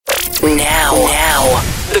Now.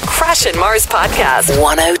 The Crash and Mars Podcast.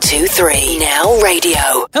 102.3 Now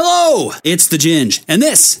Radio. Hello, it's the Ginge, and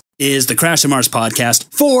this is the Crash and Mars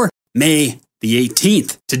Podcast for May the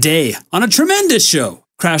 18th. Today, on a tremendous show,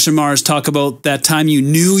 Crash and Mars talk about that time you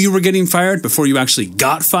knew you were getting fired before you actually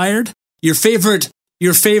got fired, your favorite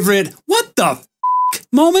what the f***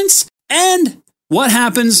 moments, and what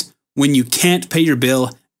happens when you can't pay your bill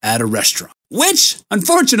at a restaurant, which,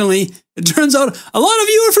 unfortunately, it turns out a lot of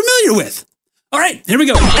you are familiar with. All right, here we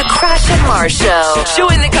go. The Crash and Mars Show.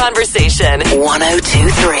 Join the conversation.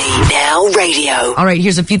 102.3 Now Radio. All right,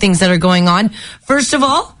 here's a few things that are going on. First of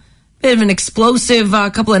all, bit of an explosive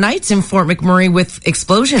couple of nights in Fort McMurray with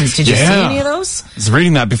explosions. Did you see any of those? I was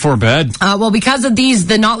reading that before bed. Well, because of these,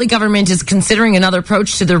 the Notley government is considering another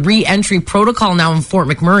approach to the re-entry protocol now in Fort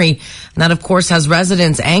McMurray. And that, of course, has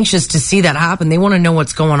residents anxious to see that happen. They want to know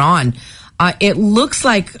what's going on. It looks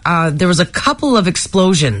like there was a couple of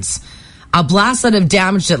explosions. A blast that have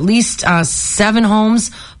damaged at least 7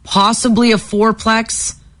 homes, possibly a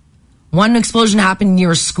 4-plex. One explosion happened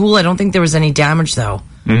near a school. I don't think there was any damage, though.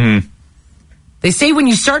 Mm-hmm. They say when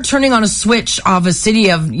you start turning on a switch of a city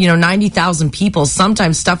of 90,000 people,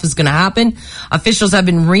 sometimes stuff is going to happen. Officials have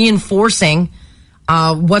been reinforcing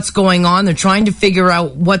what's going on. They're trying to figure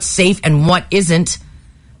out what's safe and what isn't.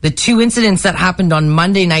 The 2 incidents that happened on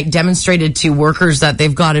Monday night demonstrated to workers that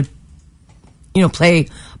they've got to,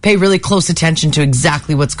 pay really close attention to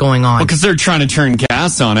exactly what's going on. Well, because they're trying to turn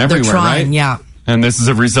gas on everywhere, they're trying, right? Yeah. And this is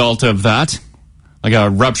a result of that? Like a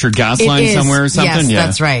ruptured gas line somewhere or something? Yes,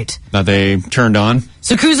 that's right. That they turned on?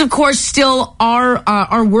 So crews, of course, still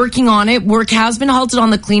are working on it. Work has been halted on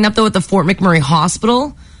the cleanup, though, at the Fort McMurray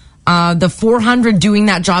Hospital. The 400 doing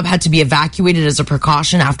that job had to be evacuated as a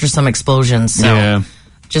precaution after some explosions. So yeah.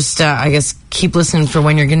 Just, I guess, keep listening for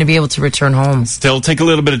when you're going to be able to return home. Still take a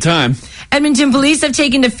little bit of time. Edmonton police have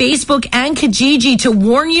taken to Facebook and Kijiji to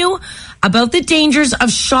warn you about the dangers of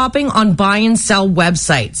shopping on buy and sell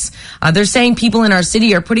websites. They're saying people in our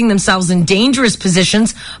city are putting themselves in dangerous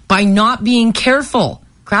positions by not being careful.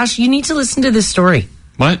 Crash, you need to listen to this story.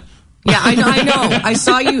 What? Yeah, I know. I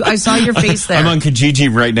saw your face there. I'm on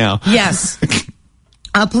Kijiji right now. Yes.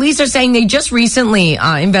 Police are saying they just recently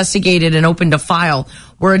investigated and opened a file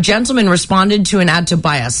where a gentleman responded to an ad to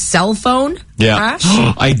buy a cell phone. Yeah. Crash.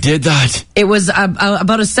 I did that. It was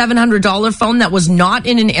about a $700 phone that was not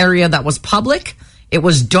in an area that was public. It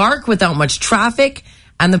was dark without much traffic,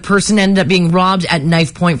 and the person ended up being robbed at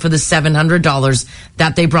knife point for the $700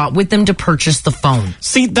 that they brought with them to purchase the phone.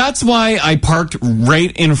 See, that's why I parked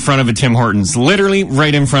right in front of a Tim Hortons, literally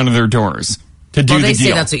right in front of their doors to do the deal. They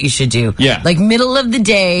say that's what you should do. Yeah. Like middle of the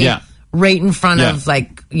day. Yeah. Right in front of, where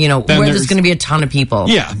there's going to be a ton of people.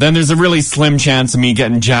 Yeah, then there's a really slim chance of me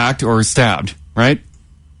getting jacked or stabbed, right?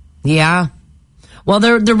 Yeah. Well,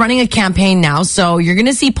 they're running a campaign now, so you're going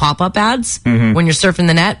to see pop-up ads when you're surfing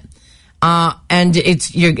the net. And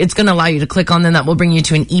it's going to allow you to click on them. That will bring you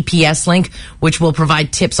to an EPS link, which will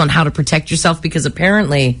provide tips on how to protect yourself, because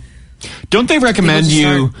apparently... Don't they recommend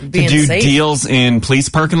you to do deals in police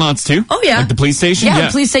parking lots too? Oh, yeah. Like the police station? Yeah,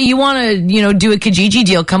 the police say you want to, do a Kijiji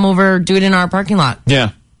deal, come over, do it in our parking lot. Yeah.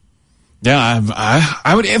 Yeah,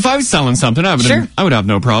 I would, if I was selling something, I would have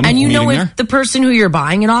no problem. And if the person who you're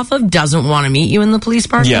buying it off of doesn't want to meet you in the police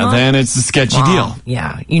parking lot? Yeah, then it's a sketchy deal.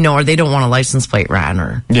 Yeah, or they don't want a license plate ran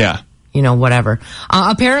or... Yeah. Whatever.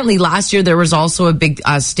 Apparently last year there was also a big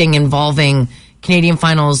sting involving Canadian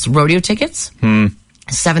Finals rodeo tickets.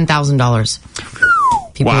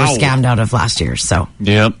 $7,000. People were scammed out of last year. So.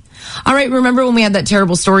 Yep. All right. Remember when we had that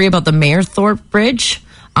terrible story about the Mayerthorpe Bridge?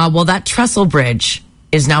 Well, that trestle bridge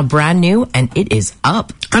is now brand new and it is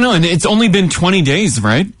up. I know, and it's only been 20 days,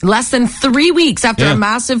 right? Less than 3 weeks after a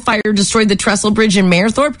massive fire destroyed the trestle bridge in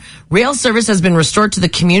Mayerthorpe, rail service has been restored to the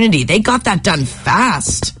community. They got that done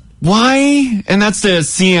fast. Why? And that's the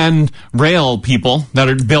CN Rail people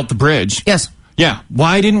that built the bridge. Yes. Yeah.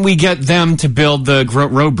 Why didn't we get them to build the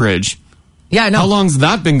road bridge? Yeah, I know. How long's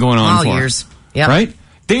that been going on for? All years. Yeah. Right?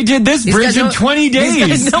 They did this bridge in 20 days. These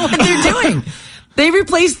guys know what they're doing. They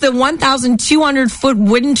replaced the 1,200-foot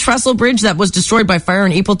wooden trestle bridge that was destroyed by fire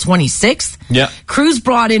on April 26th. Yeah. Crews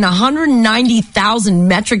brought in 190,000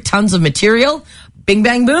 metric tons of material. Bing,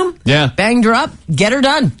 bang, boom. Yeah. Banged her up. Get her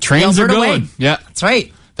done. Trains are going. Away. Yeah. That's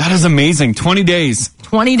right. That is amazing. 20 days.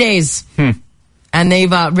 20 days. And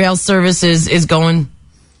they've rail services is going.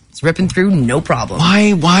 It's ripping through, no problem.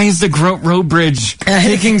 Why is the Groat Road Bridge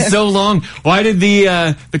taking so long? Why did the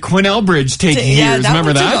Quinnell Bridge take years?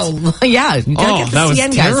 Remember that? Yeah. You gotta get the that was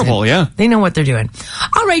CN terrible, guys in. They know what they're doing.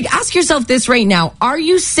 All right, ask yourself this right now. Are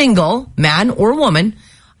you single, man or woman?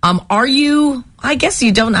 Are you, I guess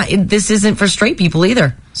you don't, this isn't for straight people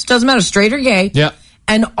either. So it doesn't matter, straight or gay. Yeah.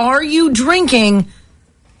 And are you drinking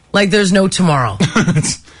like there's no tomorrow?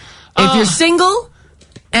 If you're single,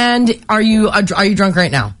 and are you drunk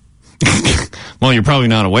right now? Well, you're probably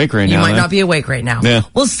not awake right now. You might not be awake right now. Yeah.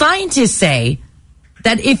 Well, scientists say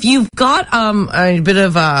that if you've got a bit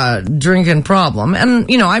of a drinking problem, and,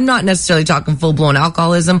 you know, I'm not necessarily talking full-blown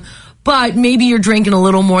alcoholism, but maybe you're drinking a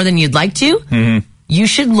little more than you'd like to, you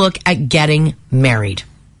should look at getting married.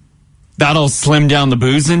 That'll slim down the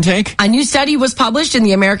booze intake? A new study was published in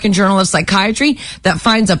the American Journal of Psychiatry that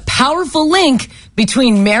finds a powerful link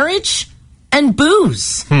between marriage and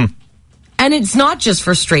booze. And it's not just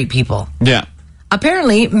for straight people. Yeah.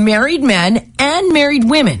 Apparently, married men and married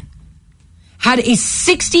women had a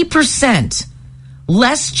 60%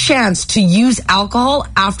 less chance to use alcohol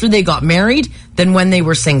after they got married than when they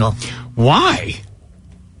were single. Why?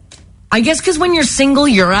 I guess because when you're single,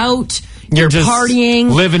 you're out, You're just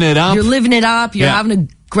partying, living it up. You're living it up, you're having a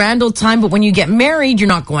grand old time, but when you get married, you're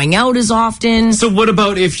not going out as often. So what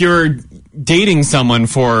about if you're dating someone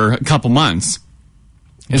for a couple months?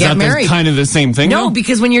 Is Get that married. Kind of the same thing? No,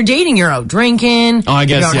 because when you're dating, you're out drinking. Oh, I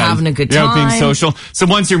guess, you're out having a good time. You're out being social. So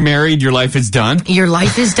once you're married, your life is done? Your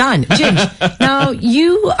life is done. Ginge, now,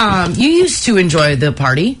 you used to enjoy the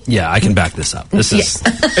party. Yeah, I can back this up. This is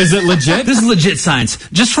Is it legit? this is legit science.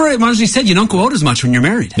 Just for it, Marjorie said, you don't go out as much when you're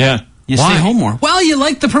married. Yeah. You Why? stay home more. Well, you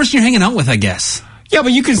like the person you're hanging out with, I guess. Yeah,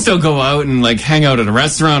 but you can still go out and like hang out at a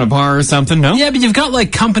restaurant, a bar or something, no? Yeah, but you've got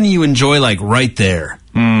like company you enjoy like right there.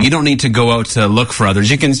 You don't need to go out to look for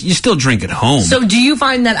others. You still drink at home. So do you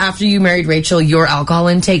find that after you married Rachel, your alcohol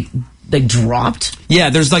intake like dropped? Yeah,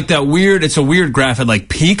 there's like that weird, it's a weird graph. It like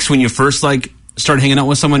peaks when you first like start hanging out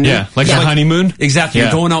with someone new. Yeah, like a honeymoon? Exactly. Yeah.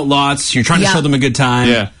 You're going out lots. You're trying to Yeah. show them a good time.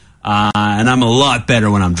 Yeah. And I'm a lot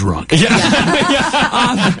better when I'm drunk. Yeah.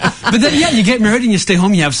 But then, yeah, you get married and you stay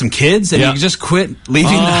home, you have some kids, and Yeah. you just quit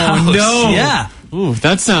leaving the Oh, house. no. Yeah. Ooh,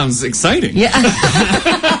 that sounds exciting. Yeah.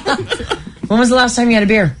 When was the last time you had a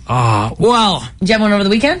beer? Well, Did you have one over the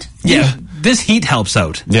weekend? yeah, this heat helps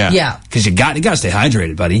out. Yeah. Yeah. Because you got to stay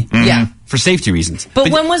hydrated, buddy. Yeah. For safety reasons. But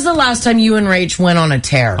when was the last time you and Rach went on a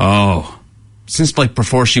tear? Oh, since like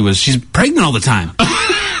before she's pregnant all the time.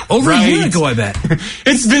 Over a year Right. ago, I bet.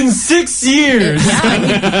 It's been 6 years.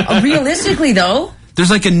 Yeah, I mean, realistically, though. There's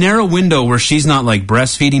like a narrow window where she's not like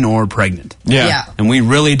breastfeeding or pregnant. Yeah. And we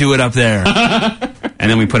really do it up there. And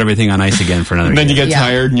then we put everything on ice again for another And then you year. get Yeah.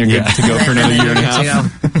 tired and you're good to go for another year and a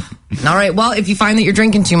half. All right. Well, if you find that you're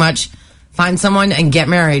drinking too much, find someone and get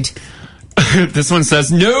married. This one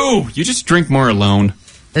says, no, you just drink more alone.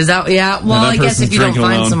 Is that, yeah? Well, that I guess person's if you don't drinking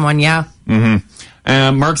find alone. someone, yeah.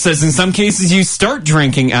 Mark says, in some cases, you start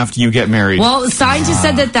drinking after you get married. Well, scientists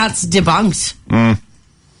said that that's debunked.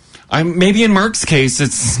 Maybe in Mark's case,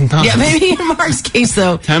 it's not. Yeah, maybe in Mark's case,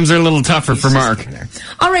 though. Times are a little tougher for Mark.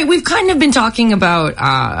 All right, we've kind of been talking about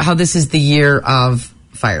how this is the year of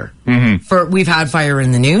fire. We've had fire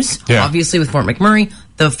in the news, Yeah. obviously with Fort McMurray.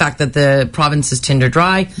 The fact that the province is tinder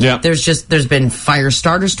dry. Yeah. There's been fire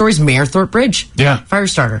starter stories. Mayor Thorpe Bridge. Yeah. Fire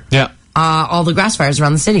starter. Yeah. All the grass fires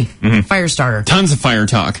around the city. Fire starter. Tons of fire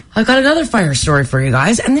talk. I've got another fire story for you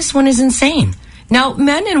guys, and this one is insane. Now,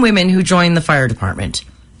 men and women who join the fire department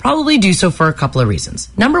probably do so for a couple of reasons.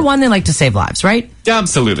 Number one, they like to save lives, right?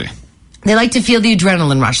 Absolutely. They like to feel the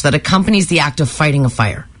adrenaline rush that accompanies the act of fighting a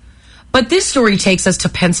fire. But this story takes us to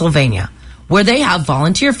Pennsylvania, where they have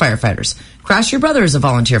volunteer firefighters. Crash, your brother is a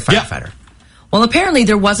volunteer firefighter. Well, apparently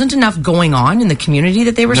there wasn't enough going on in the community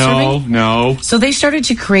that they were serving. No. So they started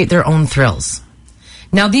to create their own thrills.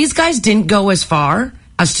 Now, these guys didn't go as far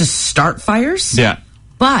as to start fires. Yeah.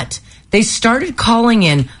 But they started calling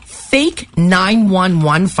in fake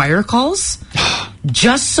 911 fire calls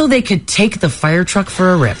just so they could take the fire truck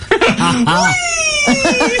for a rip.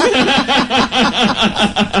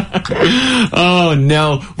 Oh,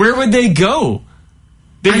 no. Where would they go?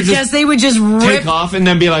 They I would guess they would just rip. take off and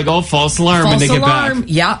then be like, oh, false alarm, False and they get alarm. back.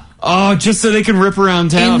 Yeah. Oh, just so they can rip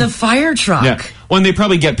around town. In the fire truck. Yeah. Well, and they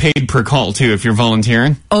probably get paid per call, too, if you're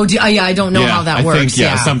volunteering. Oh, yeah, I don't know how that works. I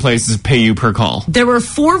think, some places pay you per call. There were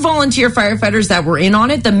 4 volunteer firefighters that were in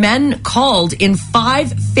on it. The men called in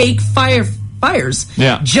 5 fake fires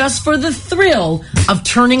just for the thrill of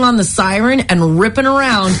turning on the siren and ripping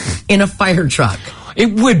around in a fire truck.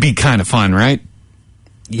 It would be kind of fun, right?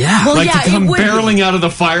 Yeah. Well, Like yeah, to come it would barreling be. out of the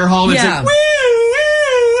fire hall and Yeah. it's like,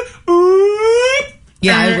 woo, woo,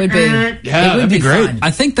 Yeah, it would be. Yeah, it would that'd be great. fun.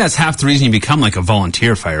 I think that's half the reason you become like a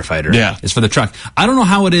volunteer firefighter. Yeah. Is for the truck. I don't know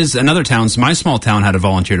how it is in other towns. My small town had a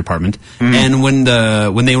volunteer department. And when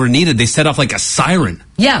they were needed, they set off like a siren.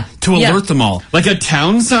 Yeah. To alert them all. like a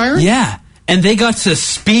town siren? Yeah. And they got to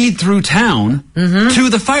speed through town to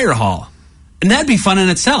the fire hall. And that'd be fun in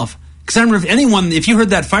itself. Because I remember if you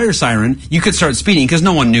heard that fire siren, you could start speeding because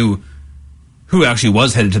no one knew who actually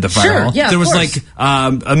was headed to the fire hall. Yeah, there was course.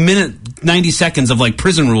 like a minute, 90 seconds of like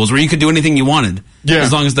prison rules where you could do anything you wanted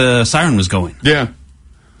as long as the siren was going. Yeah.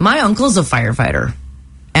 My uncle's a firefighter.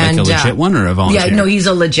 And, like a legit one or a volunteer? Yeah, no, he's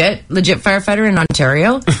a legit firefighter in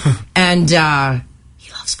Ontario. And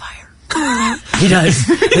he loves fire. He does.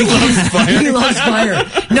 He loves fire. He loves fire.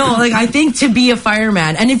 No, like I think to be a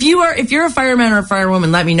fireman, and if you're a fireman or a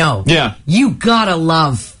firewoman, let me know. Yeah. You gotta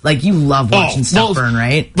love watching stuff burn,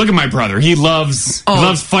 right? Look at my brother. He loves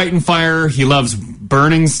fighting fire. He loves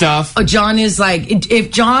burning stuff. Oh, John is like,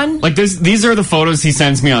 if John... Like these are the photos he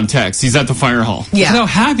sends me on text. He's at the fire hall. Yeah. Look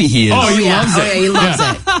how happy he is. Oh, he loves it. Oh, yeah, he loves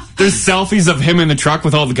it. There's selfies of him in the truck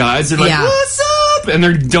with all the guys. They're like, what's up? And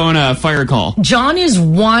they're doing a fire call. John is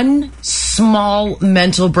one small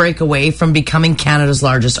mental break away from becoming Canada's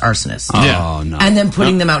largest arsonist. Oh, no. And then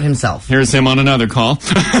putting them out himself. Here's him on another call.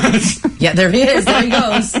 Yeah, there he is. There he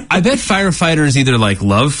goes. I bet firefighters either like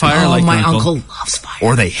love fire, like my uncle loves fire.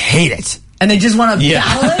 or they hate it. And they just want to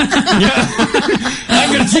battle it?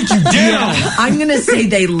 I'm going to take you down. I'm going to say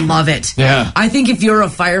they love it. Yeah. I think if you're a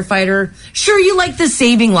firefighter, sure, you like the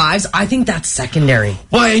saving lives. I think that's secondary.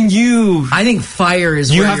 Well, and I think fire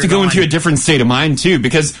is you where have to you're go going. into a different state of mind, too,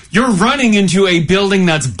 because you're running into a building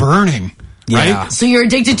that's burning, right? Yeah. So you're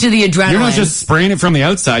addicted to the adrenaline. You're not just spraying it from the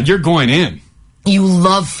outside. You're going in. You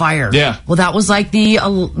love fire. Yeah. Well, that was like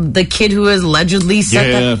the kid who allegedly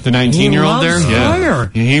said that. The 19-year-old there. Yeah. Fire.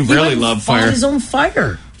 He really went loved and fought fire. his own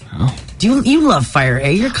fire. Oh. Do you love fire? Eh?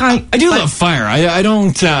 You're kind. I do love fire. I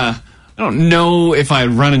don't know if I'd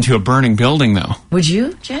run into a burning building though. Would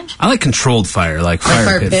you, Jen? I like controlled fire, like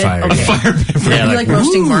fire pit fire. Okay. A fire pit. Yeah, You like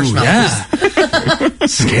roasting marshmallows. Yeah.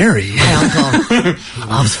 Scary. My uncle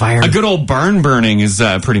loves fire. A good old barn burning is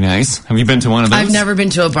pretty nice. Have you been to one of those? I've never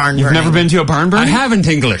been to a barn burning. You've never been to a barn burning? I haven't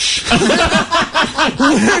English. Where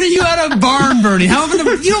are you at a barn burning?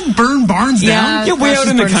 You don't burn barns down. Yeah, way out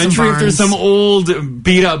in the country, if there's some old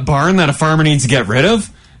beat up barn that a farmer needs to get rid of,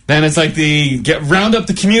 then it's like round up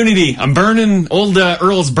the community. I'm burning, old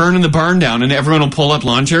Earl's burning the barn down, and everyone will pull up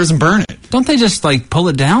lawn chairs and burn it. Don't they just like pull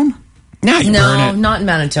it down? No, you burn it. No, not in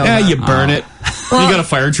Manitoba. Yeah, you burn it. Well, you got a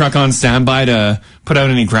fire truck on standby to put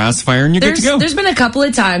out any grass fire, and you're good to go. There's been a couple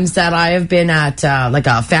of times that I have been at like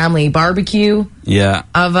a family barbecue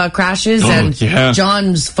of crashes, and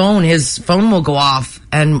John's his phone will go off,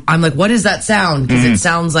 and I'm like, what is that sound? Because it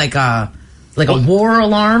sounds like a war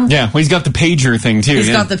alarm. Yeah, well, he's got the pager thing, too. He's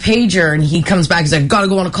got the pager, and he comes back, he's like, gotta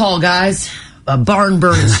go on a call, guys. A barn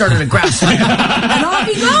burn started a grass fire. And off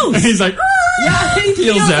he goes. And he's like, yeah, he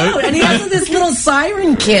peels out. And he has this little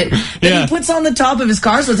siren kit that he puts on the top of his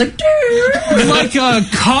car, so it's like, like a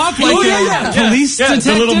cop, like police detective.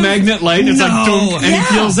 The little magnet light. It's like, and he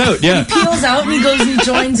peels out. Yeah, he peels out, and he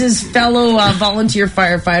joins his fellow volunteer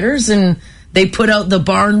firefighters, and they put out the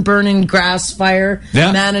barn burning grass fire.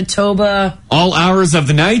 Manitoba. All hours of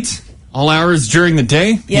the night. All hours during the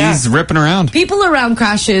day, he's ripping around. People around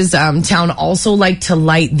Crash's town also like to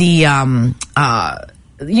light the,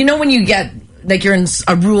 when you get, like you're in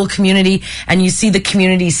a rural community and you see the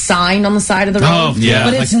community sign on the side of the road. Oh, yeah.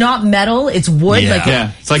 But it's not metal, it's wood.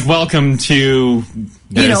 Yeah, it's like, welcome to this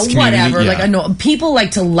community. Whatever. Yeah. Like, I know people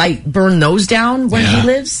like to burn those down where he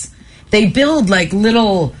lives. They build like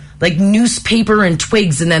little... like newspaper and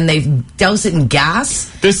twigs, and then they douse it in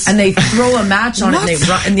gas, and they throw a match on it, and they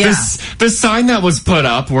run. The sign that was put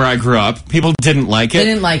up where I grew up, people didn't like it. They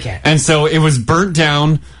didn't like it. And so it was burnt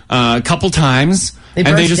down a couple times, and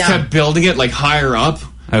they just kept building it like higher up.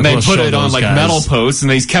 And they put it on like metal posts,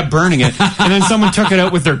 and they kept burning it. And then someone took it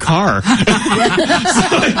out with their car. Someone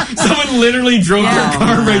literally drove their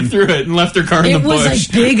car right through it and left their car in the bush. It was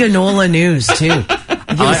like big Anola news, too.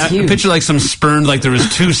 I picture like some spurned, like there was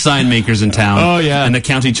 2 sign makers in town. Oh, yeah. And the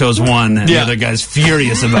county chose one, and the other guy's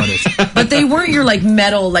furious about it. But they weren't your like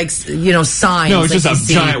metal, like, signs. No, it's just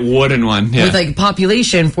a giant wooden one. Yeah. With like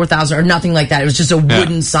population 4,000 or nothing like that. It was just a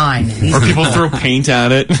wooden sign. Or people throw paint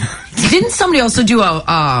at it. Didn't somebody also do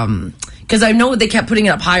because I know they kept putting it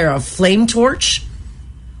up higher, a flame torch?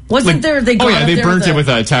 Wasn't there? They burnt it with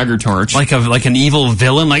a Tiger torch, like an evil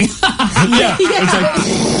villain. Like It's like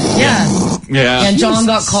yeah. And John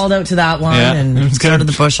got called out to that one and started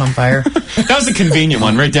the bush on fire. That was a convenient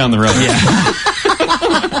one, right down the road.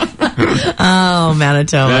 Oh,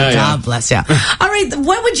 Manitoba, God bless you. All right,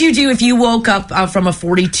 what would you do if you woke up from a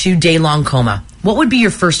 42-day long coma? What would be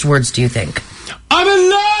your first words? Do you think? I'm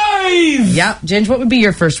alive. Yeah, Ginge, what would be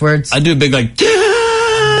your first words? I'd do a big like.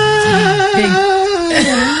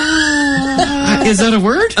 Is that a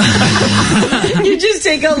word? You just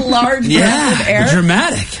take a large breath of air.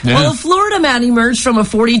 Dramatic. Yeah. Well, a Florida man emerged from a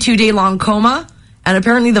 42-day-long coma, and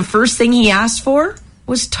apparently the first thing he asked for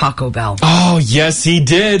was Taco Bell. Oh, yes, he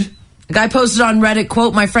did. The guy posted on Reddit,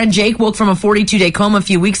 quote, "My friend Jake woke from a 42-day coma a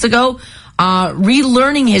few weeks ago,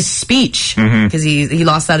 relearning his speech because he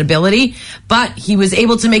lost that ability, but he was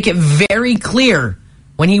able to make it very clear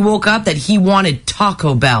when he woke up that he wanted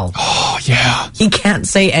Taco Bell." Oh, yeah. He can't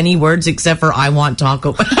say any words except for "I want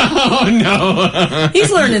Taco Bell." Oh, no.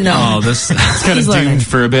 He's learning though. Oh, this It's kind of doomed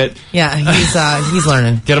for a bit. Yeah, he's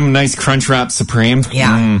learning. Get him a nice Crunchwrap Supreme.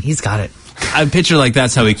 Yeah, he's got it. I picture like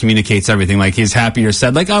that's how he communicates everything. Like he's happy or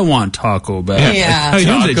sad. Like I want Taco Bell. Yeah. How you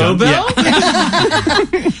doing today, Taco John? Bell?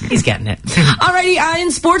 Yeah. He's getting it. Alrighty, in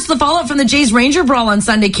sports, the fallout from the Jays-Ranger brawl on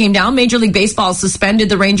Sunday came down. Major League Baseball suspended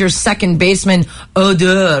the Rangers' second baseman,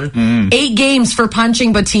 Odor. 8 games for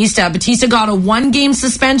punching Batista. Batista got a 1-game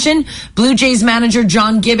suspension. Blue Jays manager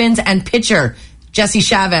John Gibbons and pitcher Jesse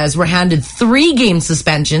Chavez were handed 3-game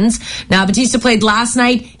suspensions. Now, Batista played last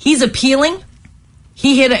night. He's appealing.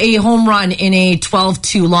 He hit a home run in a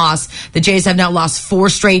 12-2 loss. The Jays have now lost 4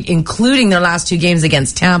 straight, including their last 2 games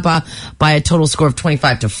against Tampa, by a total score of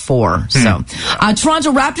 25-4. So,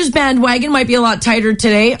 Toronto Raptors bandwagon might be a lot lighter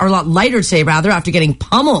today, after getting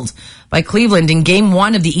pummeled by Cleveland in Game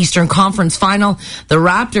 1 of the Eastern Conference Final. The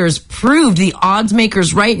Raptors proved the odds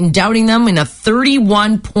makers right in doubting them in a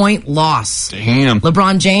 31-point loss. Damn.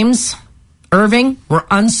 LeBron James, Irving were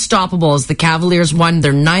unstoppable as the Cavaliers won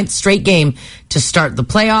their 9th straight game to start the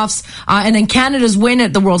playoffs. And then Canada's win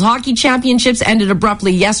at the World Hockey Championships ended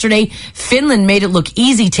abruptly yesterday. Finland made it look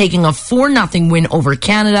easy, taking a 4-0 win over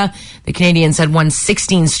Canada. The Canadians had won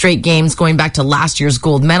 16 straight games going back to last year's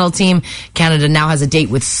gold medal team. Canada now has a date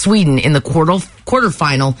with Sweden in the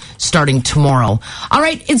quarterfinal starting tomorrow. All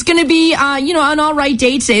right, it's going to be, an all right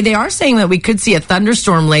day today. They are saying that we could see a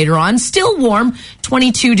thunderstorm later on. Still warm,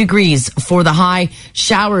 22 degrees for the high.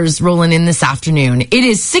 Showers rolling in this afternoon. It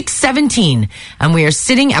is 6:17, and we are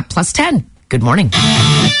sitting at +10. Good morning.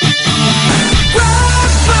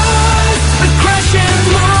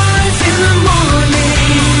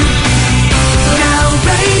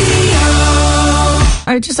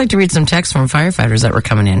 I'd just like to read some texts from firefighters that were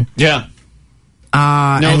coming in. Yeah.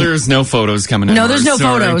 There's no photos coming in. No, there's no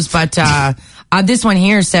photos, but this one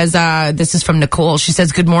here says, this is from Nicole. She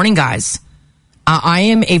says, "Good morning, guys. I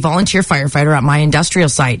am a volunteer firefighter at my industrial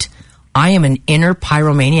site. I am an inner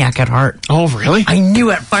pyromaniac at heart." Oh, really? I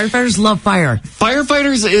knew it. Firefighters love fire.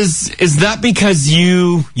 Firefighters, is that because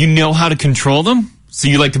you know how to control them? So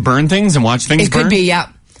you like to burn things and watch things burn? It could be, yeah.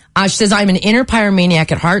 She says, "I'm an inner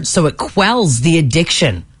pyromaniac at heart, so it quells the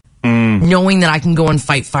addiction. Knowing that I can go and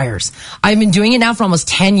fight fires. I've been doing it now for almost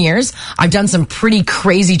 10 years. I've done some pretty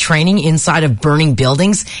crazy training inside of burning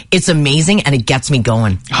buildings. It's amazing, and it gets me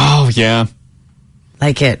going." Oh, yeah.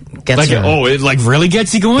 Like it gets you. It really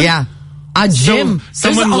gets you going? Yeah. Jim, So,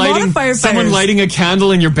 there's a lot of firefighters. someone lighting a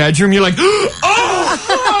candle in your bedroom, you're like, oh!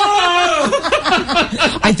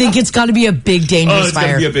 I think it's got to be a big, dangerous It's fire.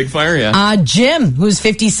 got to be a big fire, yeah. Jim, who's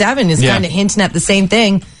 57, is kind of hinting at the same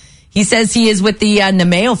thing. He says he is with the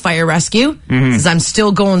Namao Fire Rescue. Says, "I'm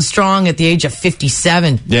still going strong at the age of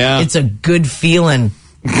 57. Yeah. It's a good feeling."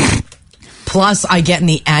 Plus, I get in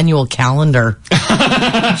the annual calendar.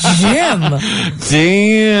 Jim.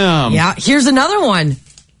 Damn. Yeah, here's another one.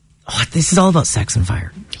 Oh, this is all about sex and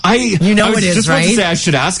fire. I it was is, just about to right? say I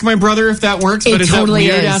should ask my brother if that works, It but is totally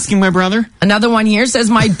that weird is. asking my brother? Another one here says,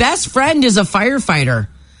 "My best friend is a firefighter.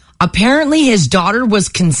 Apparently, his daughter was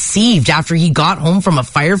conceived after he got home from a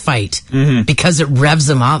firefight because it revs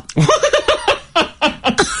him up."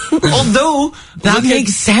 Although That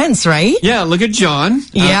makes sense, right? Yeah, look at John,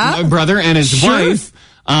 Yeah. my brother, and his wife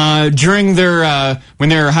during their when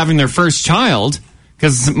they were having their first child.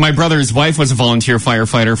 Because my brother's wife was a volunteer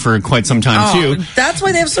firefighter for quite some time too. That's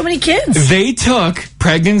why they have so many kids. They took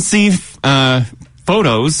pregnancy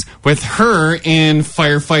photos with her in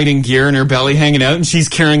firefighting gear and her belly hanging out, and she's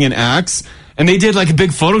carrying an axe. And they did like a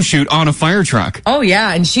big photo shoot on a fire truck. Oh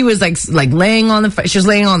yeah, and she was like laying on she was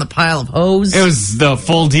laying on the pile of hose. It was the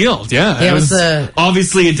full deal. Yeah, it was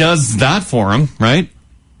obviously it does that for him, right?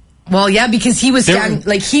 Well, yeah, because he was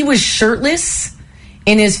he was shirtless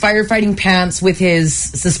in his firefighting pants with his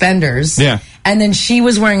suspenders. Yeah. And then she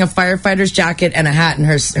was wearing a firefighter's jacket and a hat, and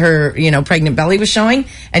her pregnant belly was showing,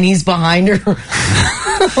 and he's behind her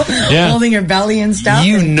holding her belly and stuff.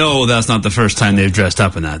 You know that's not the first time they've dressed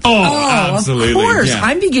up in that. Oh, absolutely. Of course. Yeah.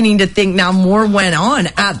 I'm beginning to think now more went on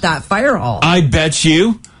at that fire hall. I bet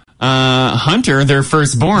you Hunter, their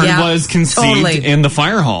firstborn, was conceived in the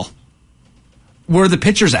fire hall. Were the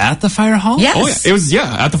pictures at the fire hall? Yes. Oh, yeah. It was,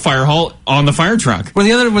 at the fire hall on the fire truck. Was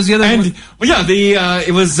the other? And,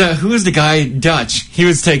 it was, who was the guy? Dutch. He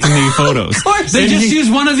was taking the photos. Of course. They just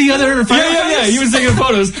used one of the other fire Yeah. He was taking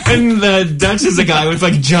photos. And Dutch is a guy with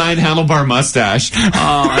like a giant handlebar mustache. Oh,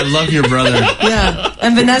 I love your brother. Yeah.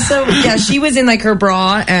 And Vanessa, she was in like her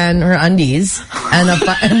bra and her undies.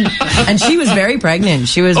 And she was very pregnant.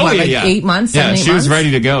 She was 8 months? Yeah, she was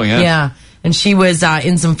ready to go, Yeah. And she was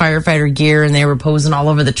in some firefighter gear, and they were posing all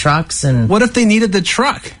over the trucks. And what if they needed the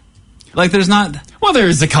truck? Like, there's not. Well,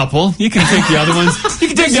 there's a couple. You can take the other ones. You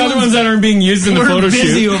can take the other ones that aren't being used in the photo shoot. We're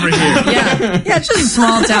busy over here. Yeah, it's just a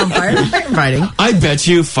small town firefighting. I bet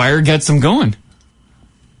you fire gets them going.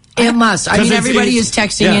 It must. I mean, everybody is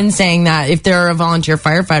texting in saying that if they're a volunteer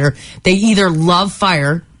firefighter, they either love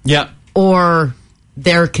fire, or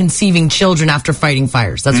they're conceiving children after fighting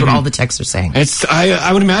fires. That's what all the texts are saying.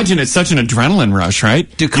 I would imagine it's such an adrenaline rush, right?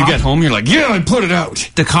 You get home, you're like, I put it out.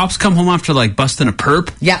 Do cops come home after, like, busting a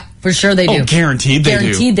perp? Yeah, for sure they do. Oh, guaranteed they do.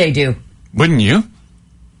 Guaranteed they do. Wouldn't you?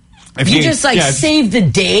 If you just, save the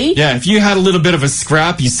day? Yeah, if you had a little bit of a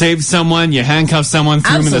scrap, you saved someone, you handcuffed someone,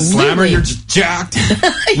 threw them in the slammer, you're just jacked,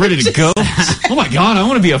 ready to go. Oh my God, I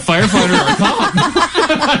want to be a firefighter or a cop.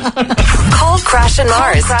 Call Crash and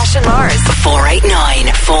Mars.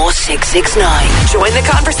 489-4669. Join the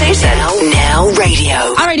conversation. Now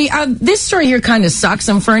radio. Alrighty, this story here kind of sucks.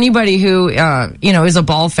 And for anybody who, is a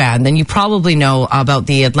ball fan, then you probably know about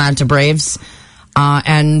the Atlanta Braves.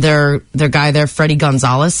 And their guy there, Freddie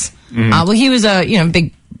Gonzalez. Well, he was a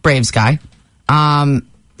big Braves guy.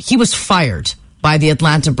 He was fired by the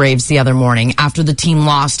Atlanta Braves the other morning after the team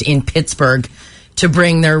lost in Pittsburgh to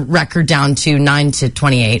bring their record down to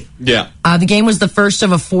 9-28. Yeah. The game was the first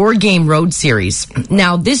of a 4-game road series.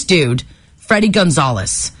 Now, this dude, Freddie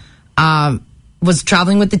Gonzalez, was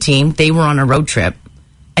traveling with the team. They were on a road trip,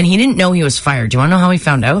 and he didn't know he was fired. Do you want to know how he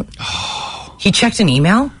found out? He checked an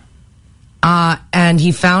email. And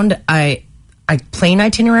he found a plane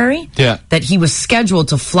itinerary that he was scheduled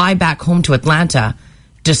to fly back home to Atlanta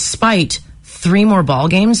despite 3 more ball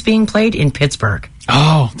games being played in Pittsburgh.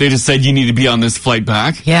 Oh, they just said you need to be on this flight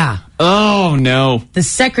back? Yeah. Oh, no. The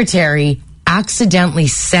secretary accidentally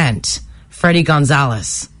sent Freddie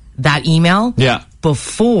Gonzalez that email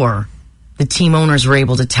before the team owners were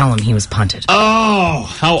able to tell him he was punted. Oh,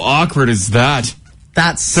 how awkward is that?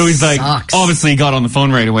 So he's sucks. like, obviously he got on the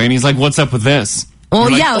phone right away, and he's like, what's up with this? Well,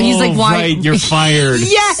 he's like, why? Right, you're fired.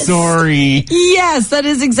 Yes. Sorry. Yes, that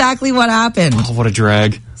is exactly what happened. Oh, what a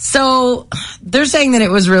drag. So they're saying that it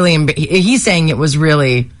was really, he's saying it was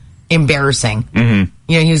really embarrassing. Mm-hmm.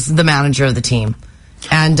 He was the manager of the team.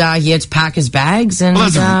 And he had to pack his bags. And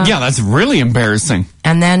that's really embarrassing.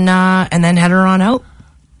 And then head her on out.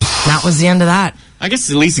 That was the end of that. I guess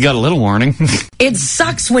at least you got a little warning. It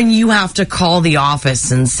sucks when you have to call the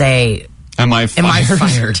office and say, Am I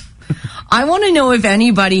fired? I want to know if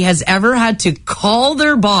anybody has ever had to call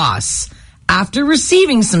their boss after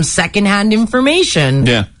receiving some secondhand information.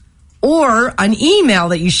 Yeah. Or an email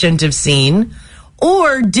that you shouldn't have seen.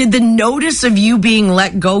 Or did the notice of you being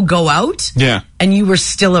let go out? Yeah. And you were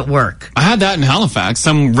still at work? I had that in Halifax.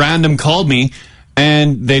 Some random called me,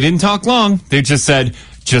 and they didn't talk long. They just said,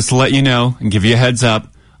 just to let you know and give you a heads up,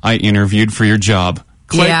 I interviewed for your job.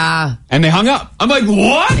 Click. Yeah. And they hung up. I'm like,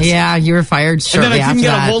 what? Yeah, you were fired shortly after that. And then I couldn't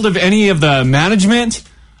get a hold of any of the management.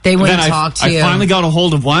 They wouldn't talk to you. I finally got a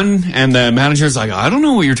hold of one, and the manager's like, I don't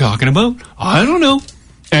know what you're talking about. I don't know.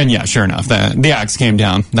 And yeah, sure enough, the axe came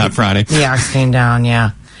down that Friday. The axe came down,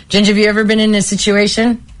 yeah. Ginge, have you ever been in a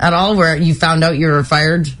situation at all where you found out you were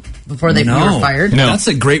fired before you were fired? No. That's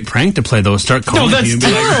a great prank to play, though. Start calling you. No, that's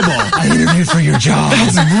terrible. Like, I interviewed for your job.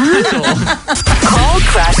 That's brutal. Call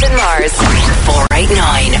Crash and Mars.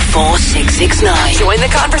 489-4669. Join the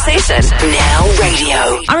conversation. Now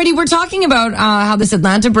radio. Alrighty, we're talking about how this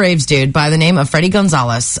Atlanta Braves dude by the name of Freddie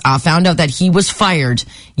Gonzalez found out that he was fired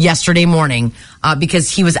yesterday morning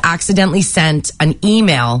because he was accidentally sent an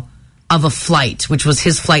email of a flight, which was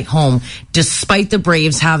his flight home, despite the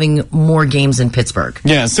Braves having more games in Pittsburgh.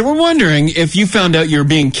 Yeah, so we're wondering if you found out you were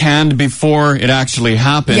being canned before it actually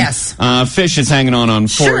happened. Yes. Fish is hanging on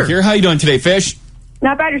four here. How you doing today, Fish?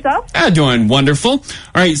 Not bad, yourself? Doing wonderful. All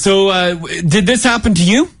right, so did this happen to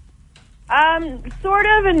you? Sort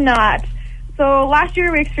of and not. So last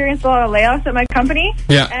year we experienced a lot of layoffs at my company.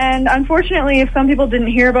 Yeah. And unfortunately, if some people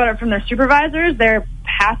didn't hear about it from their supervisors, their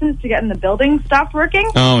passes to get in the building stopped working.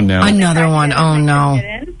 Oh, no. Another one. Oh, no.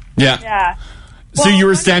 Yeah. So you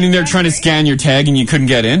were standing there trying to scan your tag and you couldn't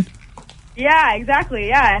get in? Yeah, exactly.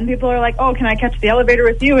 Yeah. And people are like, oh, can I catch the elevator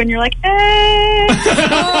with you? And you're like, eh.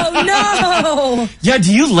 Oh, no. Yeah,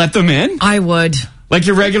 do you let them in? I would. Like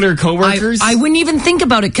your regular coworkers? I wouldn't even think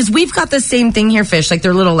about it because we've got the same thing here, Fish. Like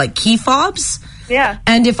they're little like key fobs. Yeah.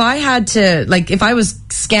 And if I had to, like, if I was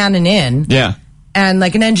scanning in, yeah, and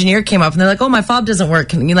like an engineer came up and they're like, "Oh, my fob doesn't work.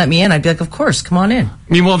 Can you let me in?" I'd be like, "Of course, come on in."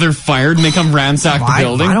 Meanwhile, they're fired and they come ransack the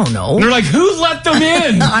building. I don't know. And they're like, "Who let them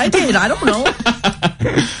in?" I did. I don't know.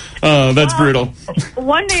 Oh, that's brutal.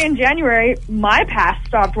 One day in January, my pass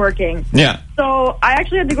stopped working. Yeah. So I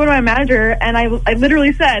actually had to go to my manager, and I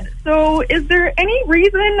literally said, "So is there any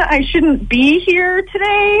reason I shouldn't be here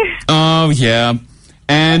today?" Oh, yeah.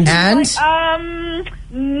 And?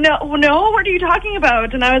 No, what are you talking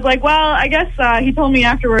about? And I was like, well, I guess he told me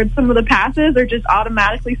afterwards some of the passes are just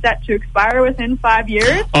automatically set to expire within 5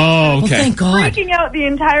 years. Oh, okay. Well, thank God. Freaking out the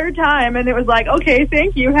entire time, and it was like, okay,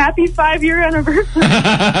 thank you. Happy 5-year anniversary.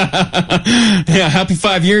 Yeah, happy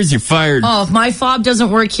 5 years, you're fired. Oh, if my fob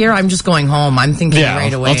doesn't work here, I'm just going home. I'm thinking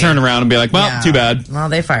right away. I'll turn around and be like, well, too bad. Well,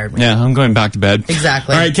 they fired me. Yeah, I'm going back to bed.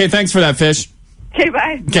 Exactly. All right, Kate, thanks for that, Fish. Okay,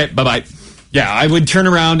 bye. Okay, bye-bye. Yeah, I would turn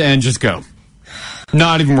around and just go.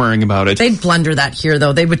 Not even worrying about it. They'd blunder that here,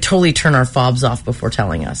 though. They would totally turn our fobs off before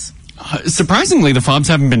telling us. Surprisingly, the fobs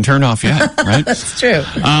haven't been turned off yet, right? That's true.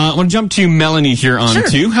 I want to jump to Melanie here on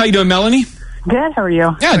 2. How you doing, Melanie? Good, how are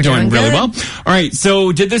you? Yeah, doing really well. All right,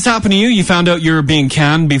 so did this happen to you? You found out you were being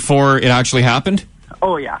canned before it actually happened?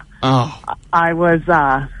 Oh, yeah. Oh. I was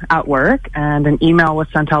at work, and an email was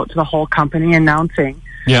sent out to the whole company announcing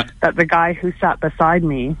that the guy who sat beside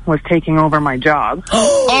me was taking over my job.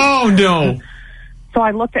 Oh, no. So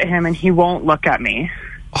I looked at him, and he won't look at me.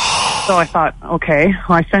 So I thought, okay.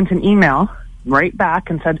 Well, I sent an email right back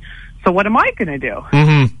and said, so what am I going to do?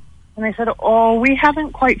 Mm-hmm. And they said, oh, we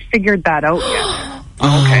haven't quite figured that out yet. Okay.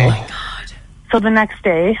 Oh, my God. So the next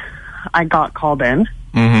day, I got called in,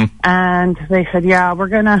 mm-hmm. and they said, yeah, we're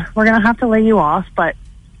gonna have to lay you off, but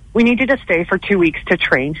we need you to stay for 2 weeks to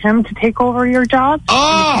train him to take over your job.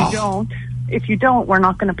 Oh! And if you don't, we're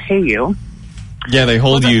not going to pay you. Yeah, they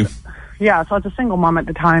hold you. Yeah, so as a single mom at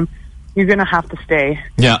the time, you're going to have to stay.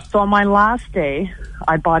 Yeah. So on my last day,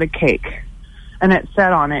 I bought a cake, and it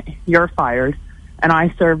said on it, "You're fired," and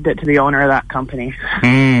I served it to the owner of that company.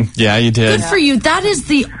 Yeah, you did. Good for you. That is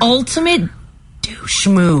the ultimate douche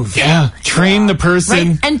move. Yeah, train the person.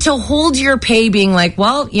 Right? And to hold your pay being like,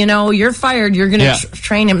 well, you know, you're fired. You're going to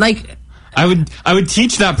train him. Like, I would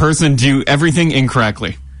teach that person to do everything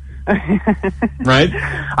incorrectly. Right?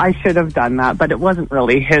 I should have done that, but it wasn't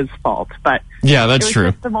really his fault. But yeah, that's true. It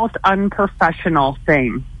was just the most unprofessional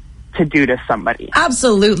thing to do to somebody.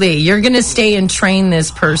 Absolutely. You're going to stay and train this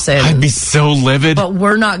person. I'd be so livid. But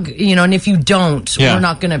we're not, you know, and if you don't, we're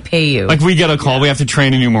not going to pay you. Like, we get a call, we have to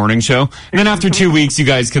train a new morning show, and then after 2 weeks, you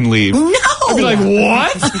guys can leave. No! I'd be like,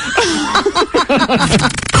 what?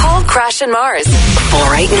 Call Crash and Mars.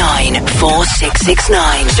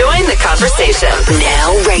 489-4669. Join the conversation.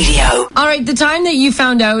 Now radio. All right, the time that you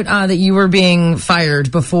found out that you were being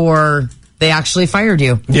fired before they actually fired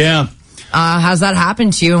you. Yeah. Has that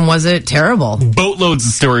happened to you, and was it terrible? Boatloads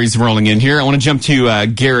of stories rolling in here. I want to jump to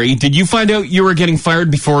Gary. Did you find out you were getting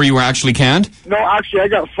fired before you were actually canned? No, actually, I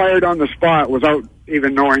got fired on the spot without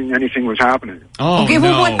even knowing anything was happening. Oh, okay, no.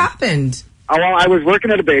 well, what happened? Well, I was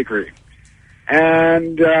working at a bakery,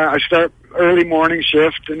 and I start early morning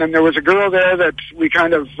shift, and then there was a girl there that we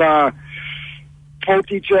kind of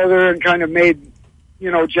poked each other and kind of made,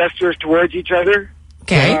 gestures towards each other.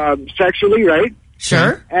 Okay. Sexually, right?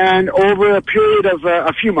 Sure. And over a period of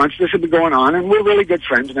a few months, this had been going on, and we're really good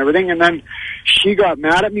friends and everything. And then she got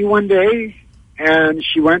mad at me one day, and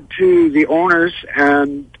she went to the owners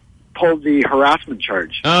and pulled the harassment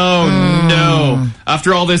charge. Oh, no.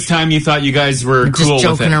 After all this time, you thought you guys were just cool with it.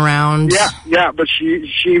 Just joking around. Yeah, but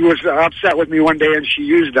she was upset with me one day, and she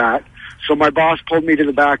used that. So my boss pulled me to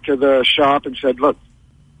the back of the shop and said, look,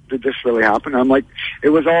 did this really happen? I'm like, it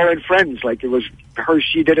was all in friends. Like, it was her,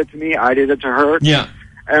 she did it to me, I did it to her. Yeah.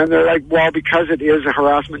 And they're like, well, because it is a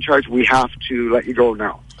harassment charge, we have to let you go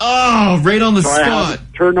now. Oh, right on the spot. I had to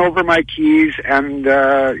turn over my keys, and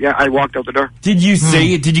I walked out the door. Did you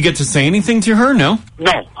did you get to say anything to her? No?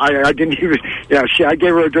 No, I didn't even, I gave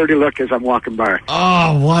her a dirty look as I'm walking by.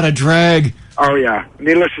 Oh, what a drag. Oh, yeah.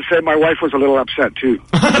 Needless to say, my wife was a little upset, too.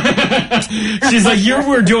 She's like, you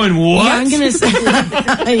were doing what? Yeah, I'm going to say,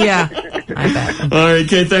 yeah, I bet. All right,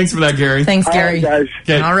 Kate, thanks for that, Gary. Thanks, Gary. All right,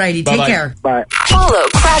 guys. All righty, take care. Bye. Follow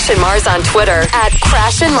Crash and Mars on Twitter at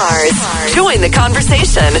Crash and Mars. Join the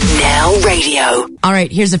conversation. Now radio. All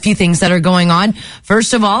right, here's a few things that are going on.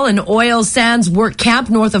 First of all, an oil sands work camp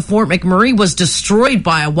north of Fort McMurray was destroyed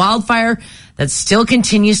by a wildfire that still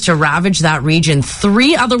continues to ravage that region.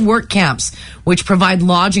 3 other work camps, which provide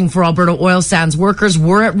lodging for Alberta oil sands workers,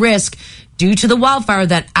 were at risk due to the wildfire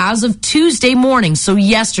that as of Tuesday morning, so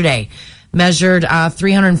yesterday, measured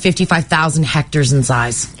 355,000 hectares in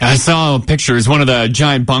size. I saw pictures. One of the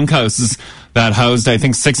giant bunkhouses that housed, I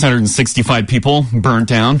think, 665 people burnt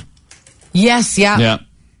down. Yes, yeah. Yeah,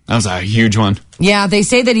 that was a huge one. Yeah, they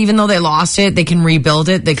say that even though they lost it, they can rebuild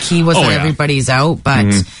it. The key was that everybody's out,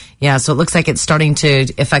 but yeah, so it looks like it's starting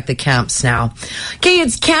to affect the camps now. Okay,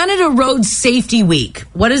 it's Canada Road Safety Week.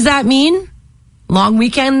 What does that mean? Long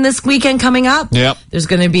weekend this weekend coming up. Yep. There's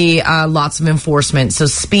going to be lots of enforcement. So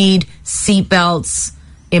speed, seatbelts,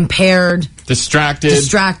 impaired,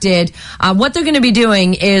 distracted. What they're going to be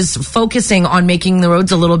doing is focusing on making the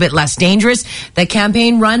roads a little bit less dangerous. The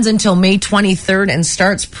campaign runs until May 23rd and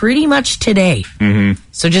starts pretty much today.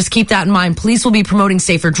 So just keep that in mind. Police will be promoting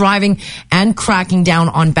safer driving and cracking down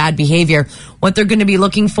on bad behavior. What they're going to be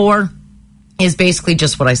looking for is basically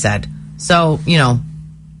just what I said. So, you know,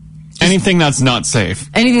 anything that's not safe.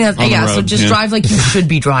 Anything that's, so just drive like you should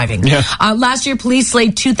be driving. Last year, police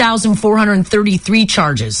laid 2,433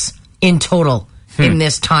 charges in total in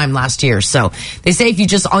this time last year. So they say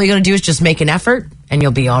all you got to do is just make an effort and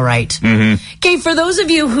you'll be all right. Okay, for those of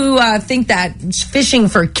you who think that fishing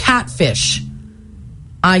for catfish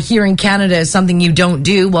here in Canada is something you don't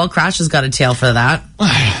do, well, Crash has got a tale for that.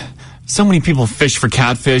 So many people fish for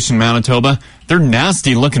catfish in Manitoba. They're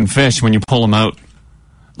nasty looking fish when you pull them out.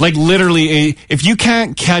 Like, literally, if you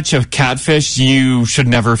can't catch a catfish, you should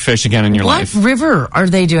never fish again in your life. What river are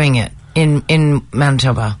they doing it in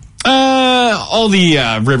Manitoba? All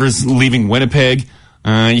the rivers leaving Winnipeg.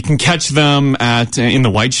 You can catch them in the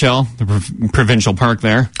Whiteshell, the provincial park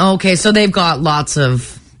there. Okay, so they've got lots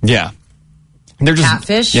of they're just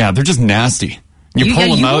catfish? Yeah, they're just nasty. You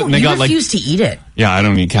pull them out and they got like... You refuse to eat it. Yeah, I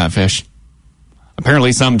don't eat catfish.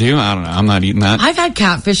 Apparently some do. I don't know. I'm not eating that. I've had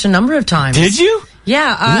catfish a number of times. Did you?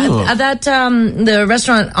 Yeah, the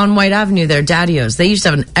restaurant on White Avenue there, Daddy-O's, they used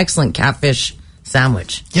to have an excellent catfish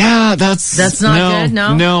sandwich. Yeah, that's not good,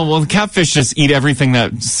 no? No, well, the catfish just eat everything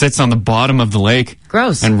that sits on the bottom of the lake.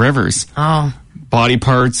 Gross. And rivers. Oh. Body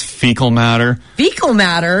parts, fecal matter. Fecal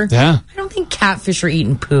matter? Yeah. I don't think catfish are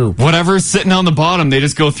eating poop. Whatever's sitting on the bottom, they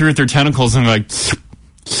just go through with their tentacles and like...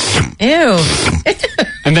 Ew.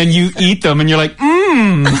 And then you eat them and you're like,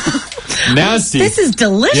 nasty. This is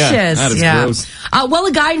delicious. Yeah, that is gross. Well,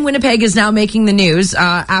 a guy in Winnipeg is now making the news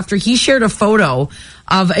after he shared a photo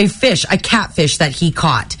of a catfish that he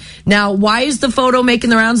caught. Now, why is the photo making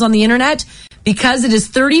the rounds on the internet? Because it is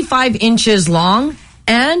 35 inches long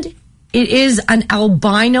and it is an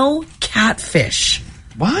albino catfish.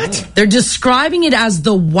 What? They're describing it as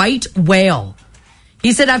the white whale.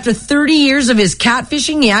 He said after 30 years of his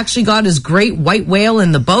catfishing, he actually got his great white whale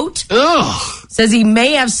in the boat. Ugh. Says he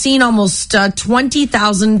may have seen almost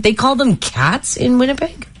 20,000. They call them cats in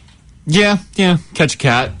Winnipeg? Yeah. Catch a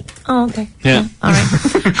cat. Oh, okay. Yeah. All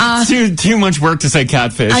right. Too much work to say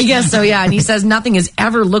catfish. I guess so, yeah. And he says nothing has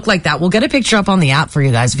ever looked like that. We'll get a picture up on the app for you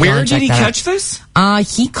guys. Where did he catch this?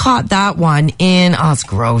 He caught that one in, it's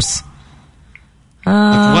gross.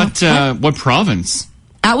 What province?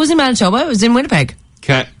 That was in Manitoba. It was in Winnipeg.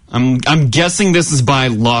 Okay, I'm guessing this is by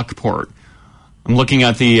Lockport. I'm looking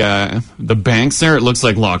at the banks there. It looks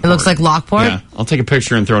like Lockport. It looks like Lockport? Yeah, I'll take a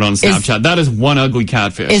picture and throw it on Snapchat. That is one ugly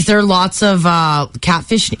catfish. Is there lots of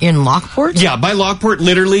catfish in Lockport? Yeah, by Lockport,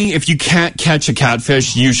 literally, if you can't catch a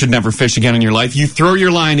catfish, you should never fish again in your life. You throw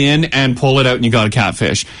your line in and pull it out and you got a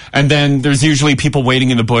catfish. And then there's usually people waiting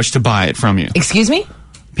in the bush to buy it from you. Excuse me?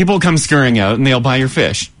 People come scurrying out and they'll buy your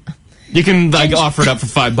fish. You can offer it up for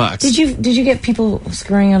 $5. Did you get people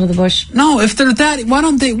scurrying out of the bush? No, if they're that, why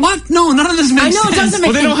don't they? What? No, none of this makes sense. I know, it doesn't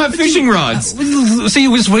make sense. Well, they don't have fishing rods. So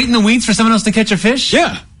you just wait in the weeds for someone else to catch a fish?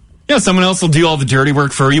 Yeah. Yeah, someone else will do all the dirty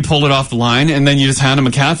work for you, pull it off the line, and then you just hand them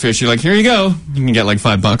a catfish. You're like, here you go. You can get like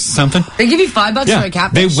 $5 or something. They give you $5 for a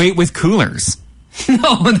catfish? They wait with coolers.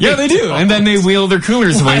 No, yeah, they do. And then they wheel their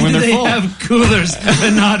coolers away when they're full. Why do they have coolers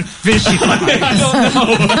and not fishing lines? I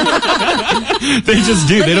don't know. They just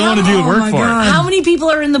do. They don't want to do the work for it. How many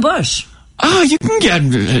people are in the bush? Oh, you can get...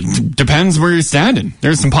 It depends where you're standing.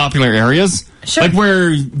 There's some popular areas. Sure. Like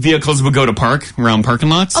where vehicles would go to park, around parking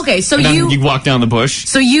lots. Okay, so you walk down the bush.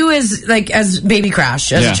 So you as Baby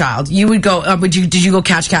Crash, as a child, you would go... did you go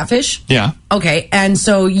catch catfish? Yeah. Okay, and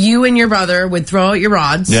so you and your brother would throw out your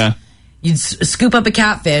rods. Yeah. You'd scoop up a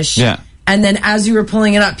catfish. Yeah. And then as you were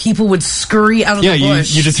pulling it up, people would scurry out of the bush. Yeah,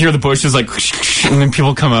 you just hear the bushes like, and then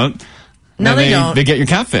people come out. No, they don't. They get your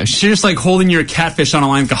catfish. So you're just like holding your catfish on a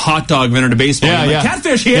line like a hot dog winner to baseball. Yeah, like,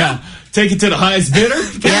 catfish here. Yeah. take it to the highest bidder.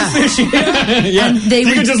 Catfishing. Yeah. And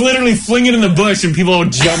you could just literally fling it in the bush and people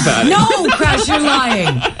would jump at it. No, Crash, you're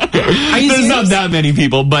lying. There's not that many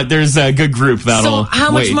people, but there's a good group that'll So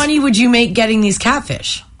how much money would you make getting these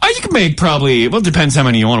catfish? You could make probably, well, it depends how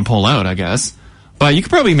many you want to pull out, I guess. But you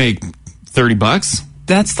could probably make $30.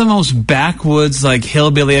 That's the most backwoods, like,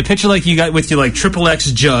 hillbilly. I picture, like, you got with your, like,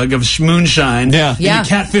 XXX jug of moonshine. Yeah. And your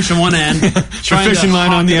catfish on one end. Your fishing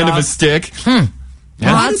line on the end of a stick. Yeah.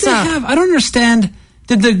 Well, I don't understand.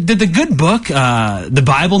 Did the good book, the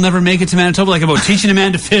Bible, never make it to Manitoba? Like, about teaching a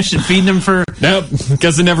man to fish and feeding him for... Nope.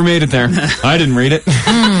 Guess it never made it there. I didn't read it.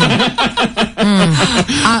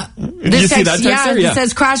 Did you see that text? Yeah, it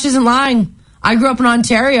says, Crash isn't lying. I grew up in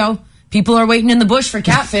Ontario. People are waiting in the bush for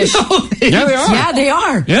catfish. Yeah, they are. Yeah, they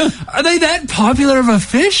are. Yeah. Are they that popular of a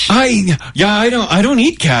fish? I don't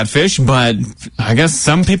eat catfish, but I guess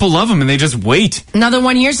some people love them and they just wait. Another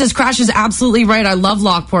one here says, Crash is absolutely right. I love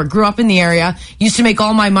Lockport. Grew up in the area. Used to make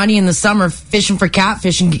all my money in the summer fishing for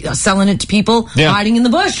catfish and selling it to people hiding in the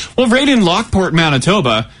bush. Well, right in Lockport,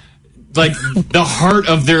 Manitoba, like the heart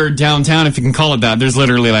of their downtown, if you can call it that, there's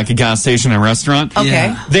literally like a gas station and a restaurant. Okay.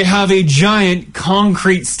 Yeah. They have a giant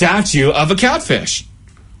concrete statue of a catfish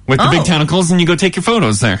with the big tentacles, and you go take your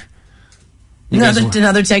photos there.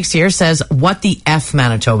 Another text here says, what the F,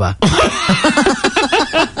 Manitoba?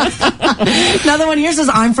 Another one here says,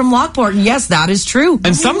 I'm from Lockport. And yes, that is true.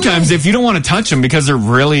 And sometimes if you don't want to touch them because they're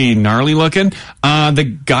really gnarly looking,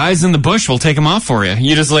 the guys in the bush will take them off for you.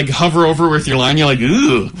 You just like hover over with your line. You're like,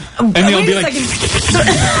 ooh. And they'll be like...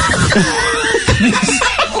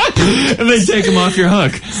 and they take them off your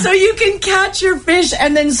hook. So you can catch your fish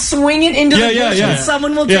and then swing it into the bush and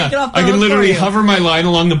someone will take it off the hook. I can literally hover my line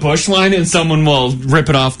along the bush line and someone will rip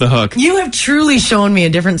it off the hook. You have truly shown me a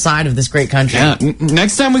different side of this great country. Yeah.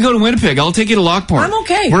 Next time we go to Winnipeg, I'll take you to Lockport. I'm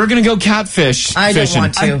okay. We're going to go catfish I fishing.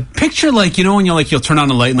 don't want to. Picture like, you know, when you'll turn on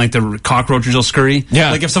the light and like the cockroaches will scurry?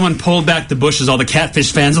 Yeah. Like if someone pulled back the bushes, all the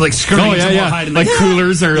catfish fans are like scurrying. Oh, yeah. Hiding, like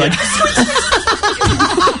coolers or like...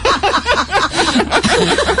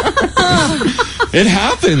 It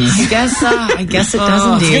happens. I guess it does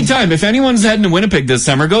indeed. It's a good time. If anyone's heading to Winnipeg this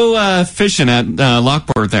summer, go fishing at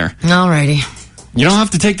Lockport there. Alrighty. You don't have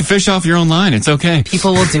to take the fish off your own line. It's okay.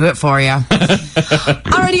 People will do it for you.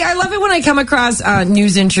 Alrighty, I love it when I come across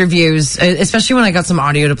news interviews, especially when I got some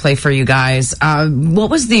audio to play for you guys. What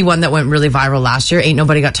was the one that went really viral last year? Ain't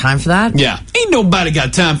Nobody Got Time for That? Yeah. Ain't nobody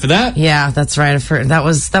got time for that. Yeah, that's right.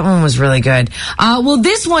 That one was really good. Well,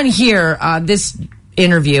 this one here, this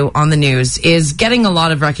interview on the news is getting a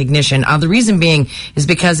lot of recognition. The reason being is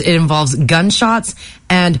because it involves gunshots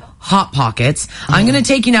and hot pockets. I'm going to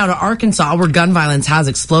take you now to Arkansas, where gun violence has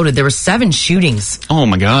exploded. There were 7 shootings. Oh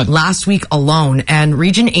my God. Last week alone, and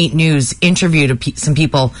Region 8 News interviewed some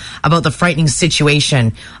people about the frightening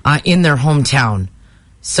situation in their hometown.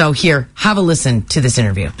 So here, have a listen to this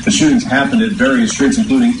interview. The shootings happened at various streets,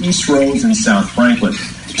 including East Rose and South Franklin.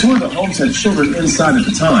 2 of the homes had children inside at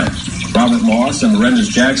the time. Robert Moss and Lorenz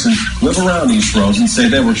Jackson live around East Rose and say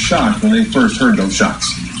they were shocked when they first heard those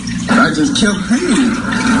shots. I just kept hanging.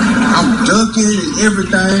 I'm ducking and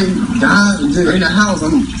everything. Died in the house.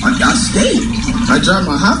 I stayed. I dropped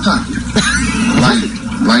my hot pocket.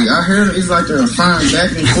 Like I heard it's like they're firing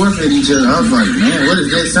back and forth at each other. I was like, man, what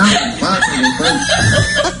does that sound like?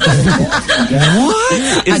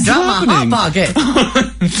 What is I dropped my hot pocket.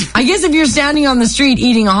 I guess if you're standing on the street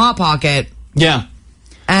eating a hot pocket, yeah,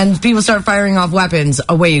 and people start firing off weapons,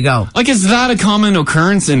 away you go. Like, is that a common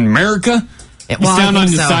occurrence in America? You stand on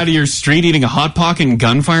the side of your street eating a Hot Pocket and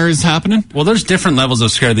gunfire is happening? Well, there's different levels of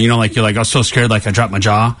scared that, you know, like you're like, I was so scared, like I dropped my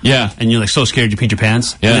jaw. Yeah. And you're like so scared you peed your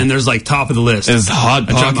pants. Yeah. And then there's like top of the list. Is Hot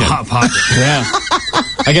Pocket. I dropped my Hot Pocket. Yeah.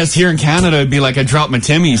 I guess here in Canada it'd be like I dropped my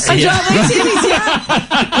Timmies. I dropped my Timmies, yeah.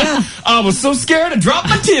 I was so scared I dropped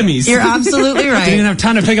my Timmies. You're absolutely right. I didn't even have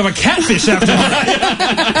time to pick up a catfish after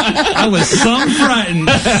that. I was so frightened.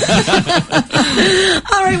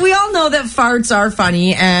 All right, we all know that farts are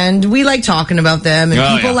funny and we like talking about them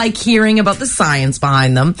and people like hearing about the science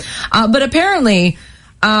behind them. But apparently,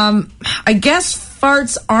 I guess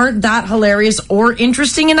farts aren't that hilarious or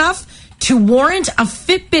interesting enough to warrant a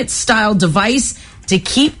Fitbit-style device to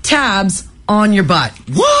keep tabs on your butt.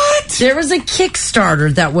 What? There was a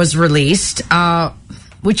Kickstarter that was released,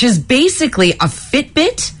 which is basically a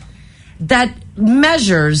Fitbit that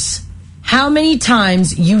measures how many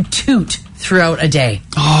times you toot throughout a day.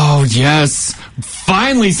 Oh, yes.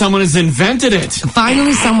 Finally, someone has invented it.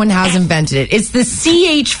 Finally, someone has invented it. It's the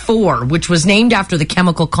CH4, which was named after the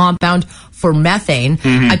chemical compound for methane,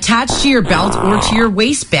 attached to your belt or to your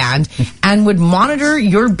waistband, and would monitor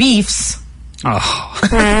your beefs.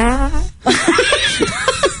 Oh.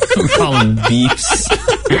 call them beefs.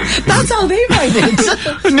 That's how they find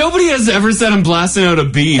it. Nobody has ever said I'm blasting out a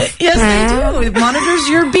beef. Yes, they do. It monitors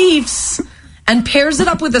your beefs and pairs it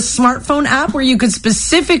up with a smartphone app where you could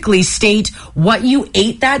specifically state what you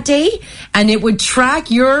ate that day, and it would track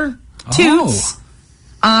your toots,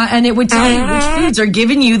 and it would tell you which foods are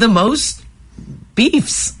giving you the most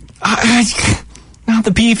beefs. Not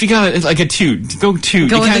the beef. You got like a toot. Go toot.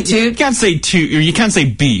 Go with the toot? You can't say toot, or you can't say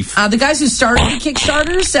beef. The guys who started the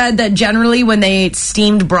Kickstarter said that generally when they ate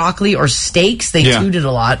steamed broccoli or steaks, they tooted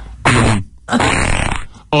a lot.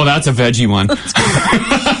 Oh, that's a veggie one.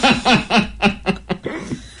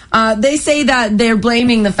 They say that they're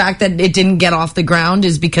blaming the fact that it didn't get off the ground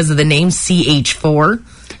is because of the name CH4.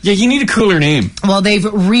 Yeah, you need a cooler name. Well, they've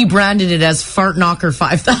rebranded it as Fart Knocker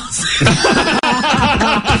 5000.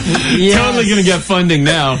 Totally going to get funding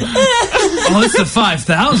now. Oh, it's the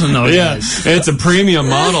 5,000 though. Yeah, it's a premium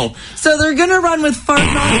model. So they're going to run with Fart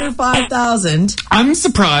Knocker 5000. I'm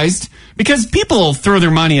surprised because people throw their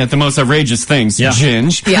money at the most outrageous things. Yeah.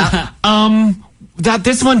 Ginge. Yeah. That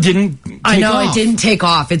this one didn't take I know off. it didn't take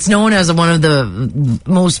off. It's known as one of the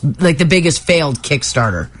most, like the biggest failed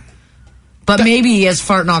Kickstarter. But maybe as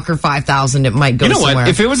Fart Knocker 5000, it might go somewhere. You know what?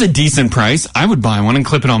 If it was a decent price, I would buy one and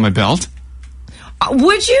clip it on my belt.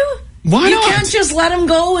 Would you? Why you not? You can't just let them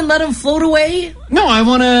go and let them float away? No, I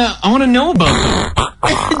wanna know about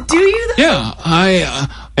them. Do you? Yeah,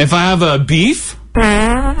 if I have a beef,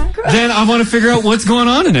 then I want to figure out what's going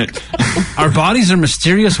on in it. Our bodies are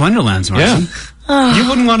mysterious wonderlands, Marcy. Yeah. You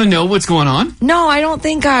wouldn't want to know what's going on? No, I don't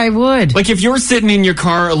think I would. Like if you're sitting in your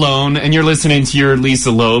car alone and you're listening to your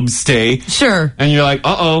Lisa Loeb stay. Sure. And you're like,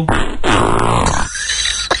 uh-oh.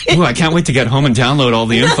 Ooh, I can't wait to get home and download all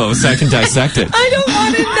the info so I can dissect it. I don't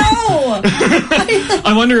want to know.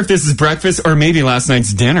 I wonder if this is breakfast or maybe last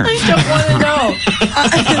night's dinner. I don't want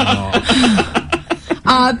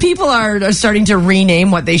to know. People are starting to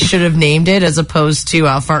rename what they should have named it as opposed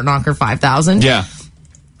to Fart Knocker 5000. Yeah.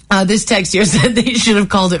 This text here said they should have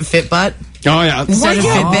called it Fitbutt. Oh, yeah. Instead of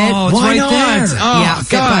Fitbit. Oh, it's Why right not? there. Oh, Yeah,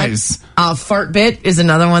 guys. Fartbit is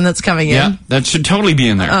another one that's coming in. Yeah, that should totally be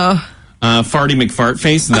in there. Farty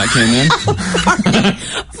McFartface, that came in.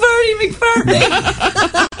 Farty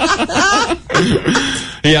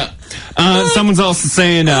McFartface. Yeah. Someone's also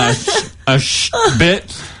saying a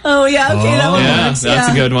bit. Oh, yeah. Okay, that one works.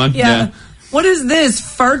 That's a good one. Yeah. What is this?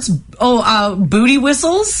 Farts? Booty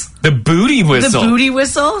whistles? The booty whistle. The booty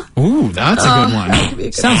whistle? Ooh, that's a good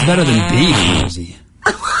one. Sounds better than beef, Marcy.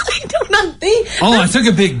 I don't know. Oh, I took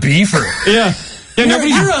a big beefer. Yeah. Yeah,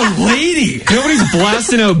 You're a lady. Nobody's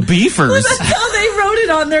blasting out beefers. That's how they wrote it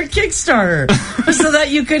on their Kickstarter, so that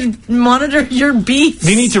you could monitor your beefs.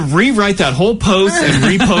 They need to rewrite that whole post and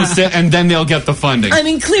repost it, and then they'll get the funding. I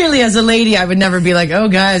mean, clearly, as a lady, I would never be like, "Oh,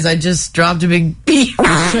 guys, I just dropped a big beef."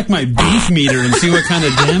 Check my beef meter and see what kind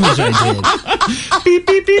of damage I did. Beep,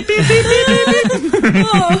 beep, beep, beep, beep,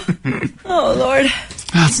 beep. Oh, Lord.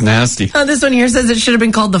 That's nasty. This one here says it should have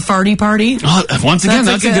been called the Farty Party. Oh, once again,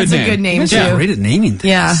 that's a good name. That's a good name, too. Yeah, great at naming things.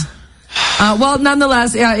 Yeah. Well,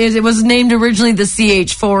 nonetheless, it was named originally the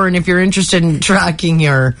CH4, and if you're interested in tracking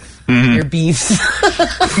your beefs.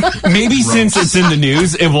 Maybe since it's in the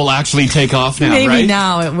news, it will actually take off now, Maybe right?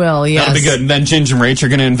 now it will, yes. That'll be good. And then Ginge and Rach are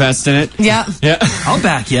going to invest in it. Yeah. Yeah. I'll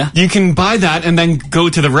back you. You can buy that and then go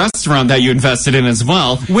to the restaurant that you invested in as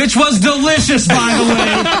well. Which was delicious, by the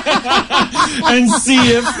way. And see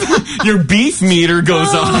if your beef meter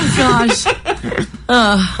goes off. Oh, gosh.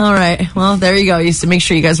 All right. Well, there you go. You used to make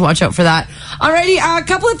sure you guys watch out for that. Alrighty. A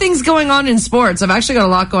couple of things going on in sports. I've actually got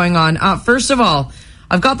a lot going on. First of all,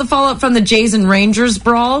 I've got the follow-up from the Jays and Rangers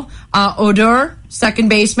brawl. Odor, second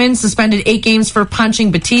baseman, suspended 8 games for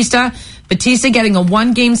punching Batista. Batista getting a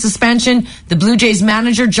 1-game suspension. The Blue Jays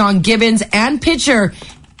manager, John Gibbons, and pitcher,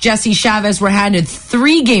 Jesse Chavez, were handed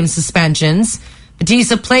 3-game suspensions.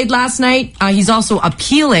 Batista played last night. He's also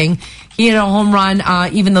appealing. He hit a home run,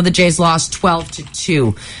 even though the Jays lost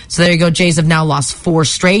 12-2. So there you go. Jays have now lost 4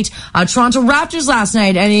 straight. Toronto Raptors last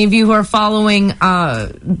night. Any of you who are following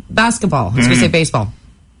basketball? I was going to say baseball.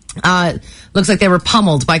 Looks like they were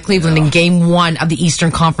pummeled by Cleveland in Game 1 of the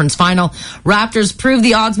Eastern Conference Final. Raptors proved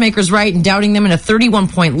the odds makers right in doubting them in a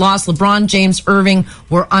 31-point loss. LeBron, James, Irving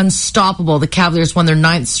were unstoppable. The Cavaliers won their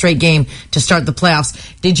 9th straight game to start the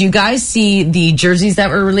playoffs. Did you guys see the jerseys that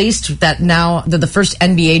were released? That now they're the first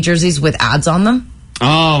NBA jerseys with ads on them.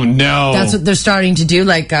 Oh, no. That's what they're starting to do,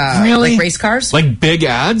 like really? Like race cars. Like big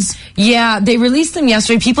ads? Yeah, they released them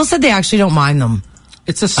yesterday. People said they actually don't mind them.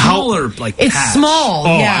 It's a smaller, It's patch. small,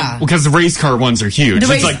 yeah. Because the race car ones are huge.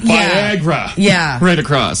 It's like Viagra. Yeah. Right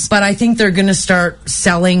across. But I think they're going to start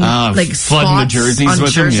selling, flooding the jerseys on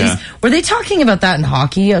with jerseys. them, yeah. Were they talking about that in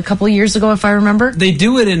hockey a couple of years ago, if I remember? They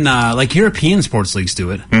do it in, European sports leagues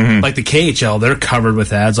do it. Mm-hmm. Like the KHL, they're covered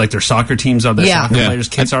with ads. Like their soccer teams are, their soccer players'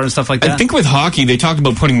 kits are and stuff like that. I think with hockey, they talked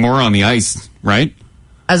about putting more on the ice, right?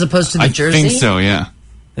 As opposed to the jersey? I think so, yeah.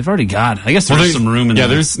 They've already got. I guess there's some room in there.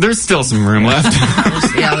 Yeah, there's still some room left.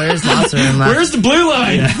 There's lots of room left. Where's the blue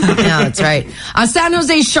line? Yeah, that's right. San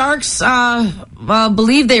Jose Sharks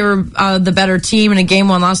believe they were the better team in a game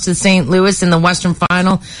one loss to St. Louis in the Western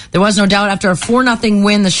Final. There was no doubt after a 4-0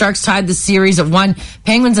 win, the Sharks tied the series at 1.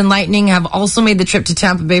 Penguins and Lightning have also made the trip to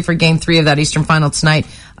Tampa Bay for Game 3 of that Eastern Final tonight.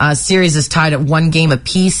 Series is tied at 1 game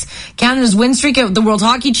apiece. Canada's win streak at the World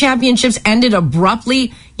Hockey Championships ended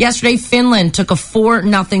abruptly yesterday. Finland took a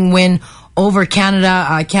 4-0 win over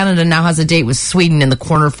Canada. Canada now has a date with Sweden in the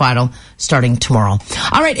quarterfinal starting tomorrow.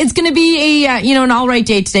 All right, it's going to be an all right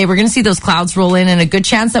day today. We're going to see those clouds roll in and a good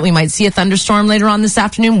chance that we might see a thunderstorm later on this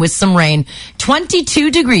afternoon with some rain. 22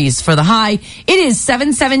 degrees for the high. It is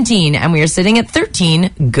 7:17 and we are sitting at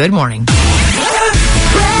 13. Good morning. Breakfast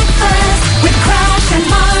with Crash and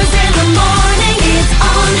Mars in the morning. It's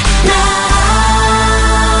on now.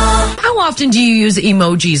 How often do you use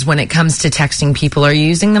emojis when it comes to texting people? Are you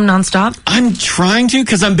using them nonstop? I'm trying to,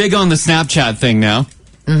 because I'm big on the Snapchat thing now.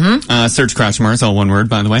 Mm-hmm. Search Crash Mars, all one word,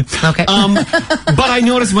 by the way. Okay. But I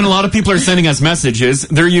notice when a lot of people are sending us messages,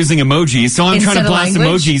 they're using emojis, so I'm trying to blast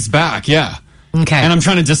emojis back, yeah. Okay. And I'm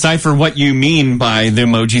trying to decipher what you mean by the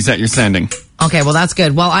emojis that you're sending. Okay, well that's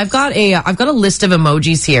good. Well, I've got a list of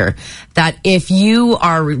emojis here that if you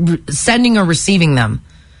are sending or receiving them,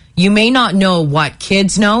 you may not know what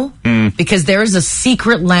kids know because there is a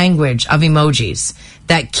secret language of emojis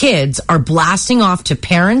that kids are blasting off to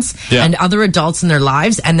parents and other adults in their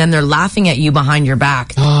lives, and then they're laughing at you behind your back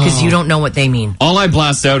because you don't know what they mean. All I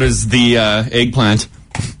blast out is the eggplant.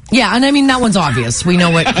 Yeah, and I mean that one's obvious. We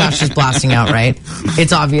know what Crash is blasting out, right?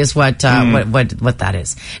 It's obvious what that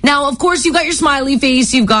is. Now, of course, you've got your smiley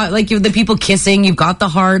face. You've got the people kissing. You've got the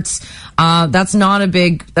hearts. That's not a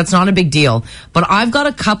big deal. But I've got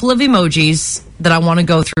a couple of emojis that I want to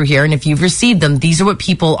go through here, and if you've received them, these are what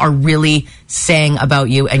people are really saying about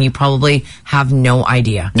you, and you probably have no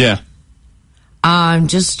idea. Yeah. I'm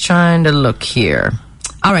just trying to look here.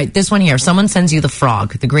 All right, this one here. Someone sends you the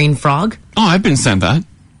frog, the green frog. Oh, I've been sent that.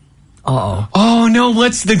 Uh-oh. Oh, no,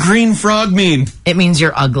 what's the green frog mean? It means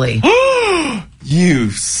you're ugly. You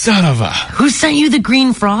son of a... Who sent you the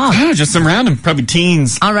green frog? I don't know, just some random, probably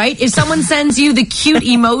teens. All right, if someone sends you the cute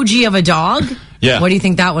emoji of a dog, what do you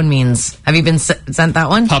think that one means? Have you been sent that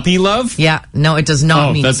one? Puppy love? Yeah, no, it does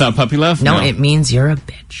not mean... Oh, that's not puppy love? No, it means you're a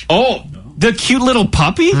bitch. Oh, the cute little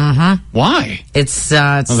puppy? Mm-hmm. Why? It's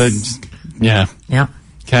yeah. Yeah.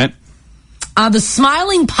 Okay. The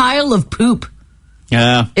smiling pile of poop.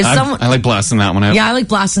 Yeah, I like blasting that one out. Yeah, I like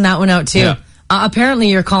blasting that one out too. Yeah. Apparently,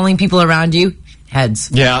 you're calling people around you heads.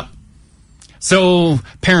 Yeah. So,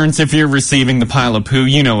 parents, if you're receiving the pile of poo,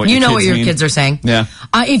 you know what your kids are saying. Yeah.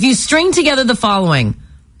 If you string together the following: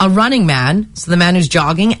 a running man, so the man who's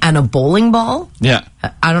jogging, and a bowling ball. Yeah.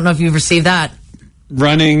 I don't know if you've received that.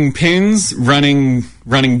 Running pins, running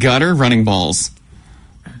gutter, running balls.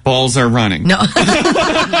 Balls are running. No.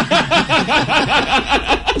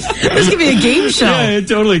 This could be a game show. Yeah, it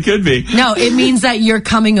totally could be. No, it means that you're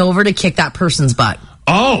coming over to kick that person's butt.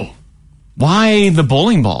 Oh. Why the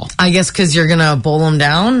bowling ball? I guess because you're going to bowl them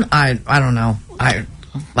down. I don't know. I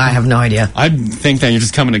have no idea. I think that you're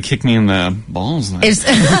just coming to kick me in the balls.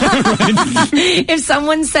 If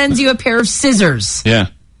someone sends you a pair of scissors,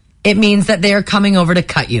 it means that they are coming over to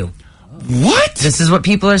cut you. What? This is what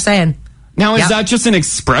people are saying. Now, is that just an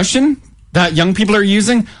expression that young people are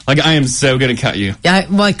using? Like, I am so going to cut you. Yeah,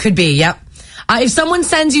 well, it could be, yep. If someone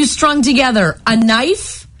sends you strung together a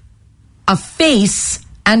knife, a face,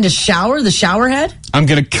 and a shower, the shower head. I'm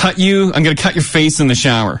going to cut you. I'm going to cut your face in the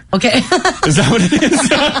shower. Okay. Is that what it is?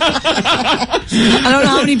 I don't know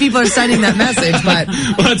how many people are sending that message, but...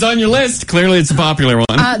 Well, it's on your list. Clearly, it's a popular one.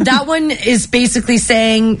 That one is basically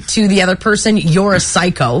saying to the other person, you're a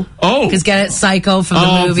psycho. Oh. Because get it, psycho from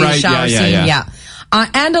the movie, right. shower scene. Yeah.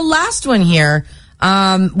 And a last one here,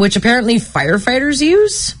 which apparently firefighters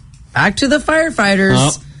use. Back to the firefighters.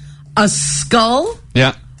 Oh. A skull,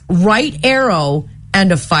 right arrow,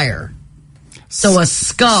 and a fire. So a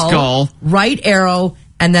skull, right arrow,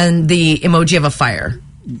 and then the emoji of a fire.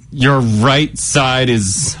 Your right side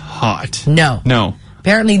is hot. No.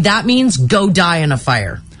 Apparently that means go die in a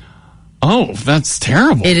fire. Oh, that's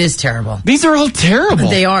terrible. It is terrible. These are all terrible.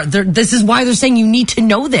 They are. This is why they're saying you need to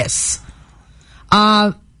know this.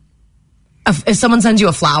 If someone sends you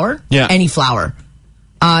a flower, Yeah. any flower,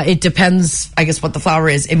 it depends, I guess, what the flower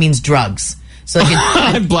is. It means drugs. So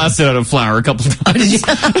I blasted out a flower a couple of times.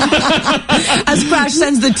 As Crash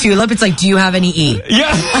sends the tulip, it's like, do you have any E?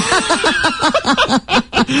 Yeah.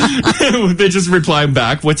 They just reply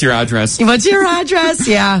back, what's your address? What's your address?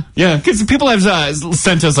 Yeah. Yeah, because people have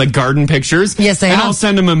sent us like garden pictures. Yes, they and have. I'll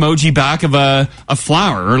send them emoji back of a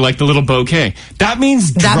flower or like the little bouquet. That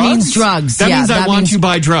means drugs? That means drugs. That Yeah, means I that want means- to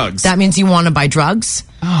buy drugs. That means you want to buy drugs.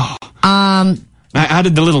 I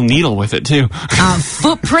added the little needle with it too.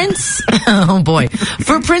 Footprints. Oh boy.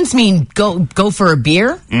 Footprints mean go for a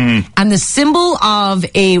beer. And the symbol of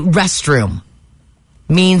a restroom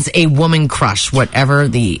means a woman crush, whatever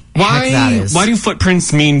the heck that is. Why do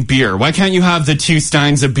footprints mean beer? Why can't you have the 2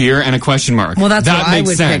 steins of beer and a question mark? Well, that's that what I makes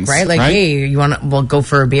would sense, pick, right? Like, hey, you want to, well, go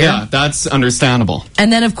for a beer? Yeah, that's understandable.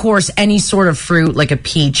 And then, of course, any sort of fruit, like a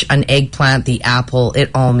peach, an eggplant, the apple, it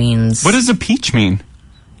all means... What does a peach mean?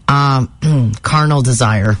 Carnal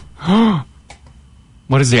desire.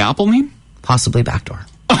 What does the apple mean? Possibly backdoor.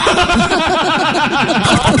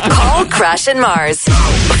 Call Crash and Mars.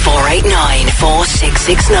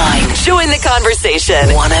 489-4669. Join the conversation.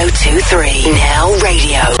 102.3 Now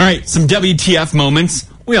Radio. All right, some WTF moments.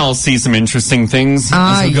 We all see some interesting things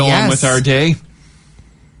as we go on with our day.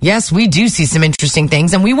 Yes, we do see some interesting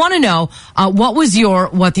things, and we want to know what was your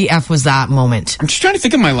 "what the F was that" moment? I'm just trying to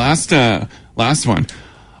think of my last one.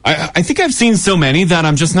 I think I've seen so many that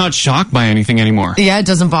I'm just not shocked by anything anymore. Yeah, it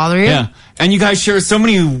doesn't bother you? Yeah. And you guys share so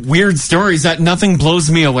many weird stories that nothing blows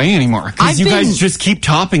me away anymore. Because you guys just keep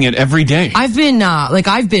topping it every day. I've been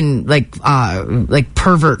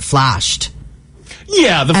pervert flashed.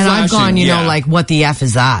 Yeah, the and flashing. I've gone, you know, like, what the F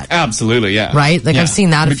is that? Absolutely, yeah. Right? Like, Yeah. I've seen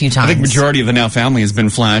that a few times. I think majority of the Now family has been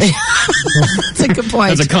flashed. That's a good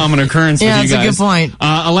point. That's a common occurrence Yeah, with you guys. that's a good point.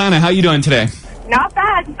 Alana, how you doing today? Not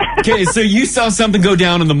bad. Okay, so you saw something go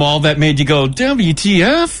down in the mall that made you go,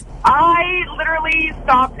 WTF? I literally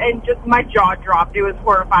stopped and just my jaw dropped. It was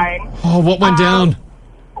horrifying. Oh, what went down?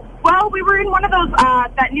 Well, we were in one of those,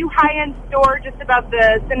 that new high-end store just about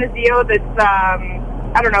the Cinezio that's,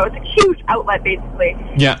 I don't know, it's a huge outlet, basically.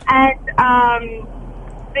 Yeah. And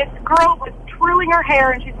this girl was twirling her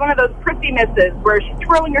hair, and she's one of those prissy misses where she's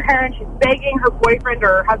twirling her hair and she's begging her boyfriend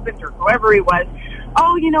or her husband or whoever he was,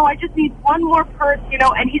 oh, you know, I just need one more purse, you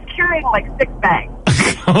know, and he's carrying like 6 bags.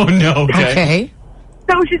 Oh, no. Okay.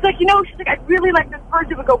 So she's like, I'd really like this purse.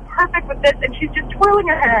 It would go perfect with this. And she's just twirling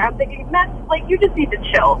her hair. I'm thinking, man, like, you just need to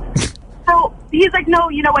chill. So he's like, no,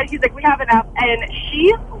 you know what? He's like, we have enough. And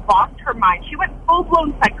she lost her mind. She went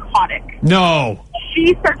full-blown psychotic. No.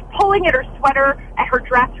 She starts pulling at her sweater, at her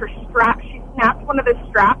dress, her strap. She snapped one of the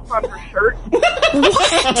straps on her shirt.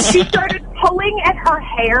 What? She started pulling at her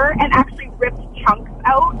hair and actually ripped chunks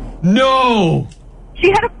out. No. She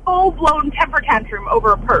had a full-blown temper tantrum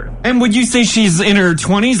over a purse. And would you say she's in her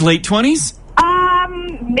 20s, late 20s?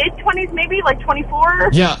 Mid-20s maybe, like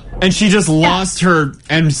 24. Yeah, and she just lost her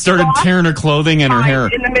and started tearing her clothing and her hair.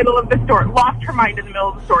 In the middle of the store. Lost her mind in the middle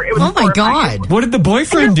of the store. It was Oh, my God. What did the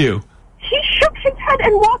boyfriend do? He shook his head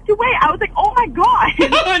and walked away. I was like, oh, my God.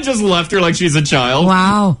 Just left her like she's a child.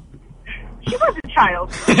 Wow. She was a child.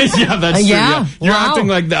 Yeah, that's true. Yeah. You're Wow. acting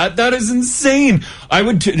like that. That is insane. I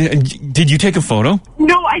would. Did you take a photo?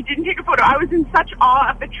 No, I didn't take a photo. I was in such awe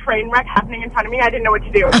of the train wreck happening in front of me. I didn't know what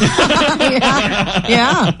to do.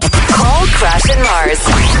 Yeah. Call Crash and Mars.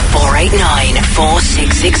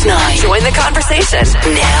 489-4669. Join the conversation.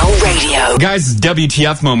 Now Radio. Guys,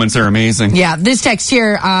 WTF moments are amazing. Yeah, this text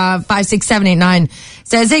here, 56789,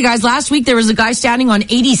 says, hey guys, last week there was a guy standing on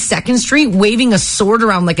 82nd Street waving a sword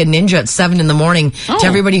around like a ninja at 7 in the morning to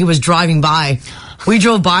everybody who was driving by. We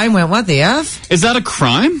drove by and went, what the F? Is that a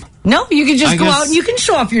crime? No, you can just I go guess- out and you can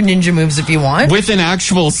show off your ninja moves if you want. With an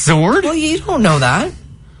actual sword? Well, you don't know that.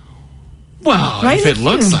 Well, Right? if it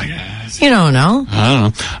looks like it. You don't know. I don't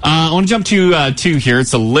know. I want to jump to 2 here.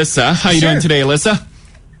 It's Alyssa. How you Sure. doing today, Alyssa?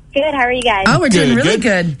 Good, how are you guys? Oh, we're doing really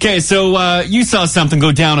good. Okay, so you saw something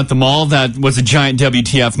go down at the mall that was a giant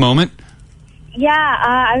WTF moment. Yeah,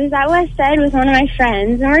 I was at West Side with one of my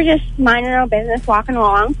friends, and we're just minding our business, walking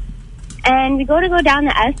along. And we go down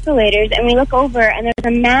the escalators, and we look over, and there's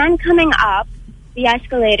a man coming up the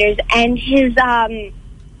escalators, and his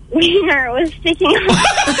wiener was sticking out.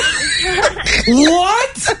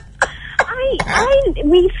 What?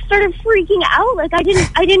 We started freaking out. Like, I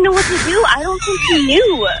didn't know what to do. I don't think he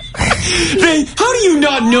knew. How do you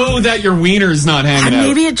not know that your wiener's not hanging out?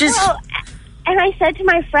 Maybe it just... Well, and I said to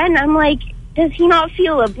my friend, I'm like, does he not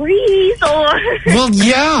feel a breeze, or... Well,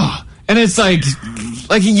 yeah. And it's like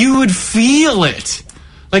you would feel it.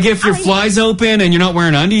 Like, if your fly's open and you're not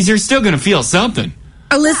wearing undies, you're still going to feel something.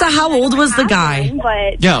 Alyssa, how old was the guy?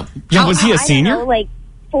 But Yeah, was he a senior? I don't know, like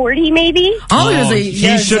 40 maybe.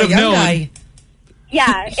 He should have known. Guy.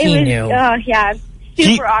 Yeah, He knew.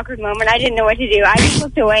 Super awkward moment. I didn't know what to do. I just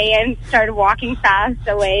looked away and started walking fast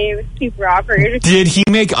away. It was super awkward. Did he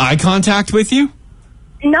make eye contact with you?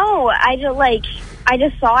 No, I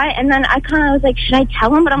just saw it, and then I kind of was like, should I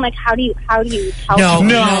tell him? But I'm like, how do you tell him?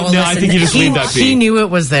 No, I think you just leave that be. He knew it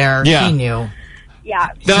was there. Yeah. He knew. Yeah.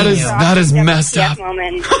 That is messed up.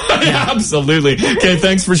 Moment. Yeah, absolutely. Okay,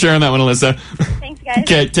 thanks for sharing that one, Alyssa. Thanks, guys.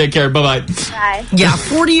 Okay, take care. Bye-bye. Bye. Yeah,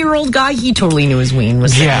 40-year-old guy, he totally knew his ween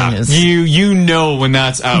was you know when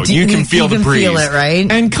that's out. You can feel the breeze. Feel it, right?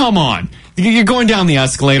 And come on. You're going down the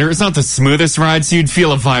escalator. It's not the smoothest ride, so you'd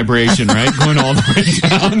feel a vibration, right? Going all the way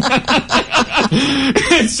down.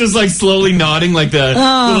 It's just like slowly nodding, like the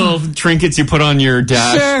little trinkets you put on your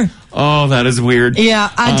dash. Sure. Oh, that is weird. Yeah.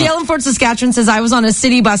 Dale in Fort Saskatchewan says, I was on a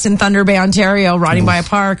city bus in Thunder Bay, Ontario, riding by a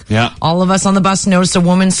park. Yeah. All of us on the bus noticed a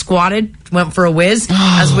woman squatted, went for a whiz.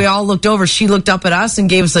 As we all looked over, she looked up at us and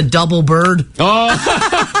gave us a double bird. Oh.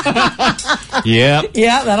 Yep.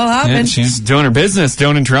 Yeah, that'll happen. Yeah, she's doing her business.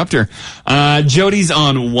 Don't interrupt her. Jody's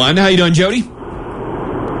on one. How you doing, Jody?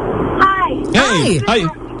 Hi. Hey. Hi.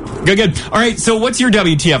 Good. All right, so what's your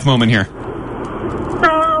WTF moment here? So,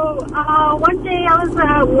 one day I was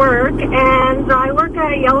at work, and I work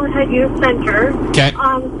at Yellowhead Youth Center. Okay.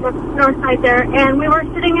 The north side there, and we were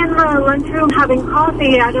sitting in the lunchroom having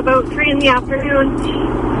coffee at about 3 in the afternoon,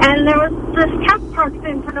 and there was this truck parked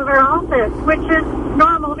in front of our office, which is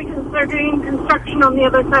normal because they're doing construction on the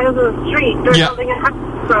other side of the street. They're building a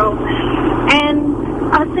house, so. And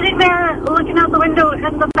I was sitting there looking out the window,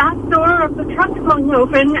 and the back door of the truck swung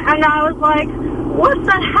open, and I was like, what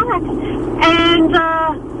the heck? And,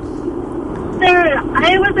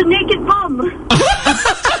 it was a naked bum.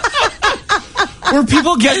 Were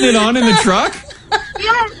people getting it on in the truck?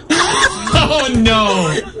 Yes. Oh,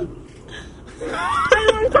 no.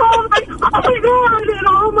 And I was like, oh my God. And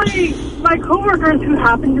all my coworkers who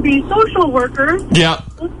happen to be social workers were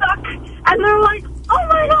stuck. And they're like, oh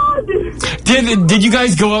my God. Did you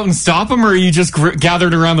guys go out and stop them, or you just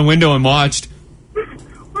gathered around the window and watched? We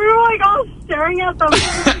were like all staring at the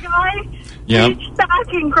guy. Reached back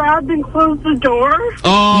and grabbed and closed the door.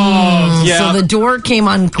 Oh, yeah. So the door came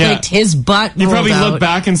unclicked, his butt You probably rolled out. looked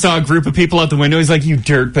back and saw a group of people out the window. He's like, you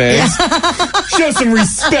dirtbags. Show some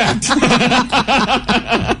respect.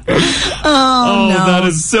 Oh, no. That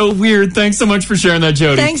is so weird. Thanks so much for sharing that,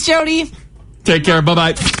 Jody. Thanks, Jody. Take care.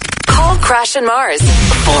 Bye-bye. Call Crash and Mars.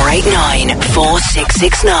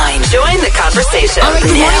 489-4669. Join the conversation. All right, good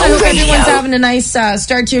morning. I hope Radio. everyone's having a nice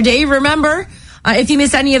start to your day. Remember, if you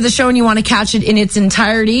miss any of the show and you want to catch it in its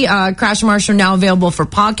entirety, Crash and Mars Show now available for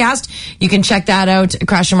podcast. You can check that out at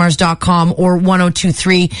crashandmars.com or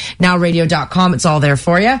 1023nowradio.com. It's all there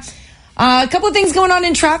for you. A couple of things going on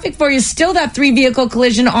in traffic for you. Still that 3-vehicle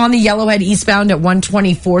collision on the Yellowhead eastbound at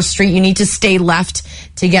 124th Street. You need to stay left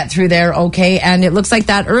to get through there, okay? And it looks like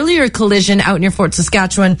that earlier collision out near Fort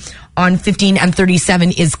Saskatchewan on 15 and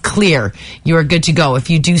 37 is clear. You are good to go.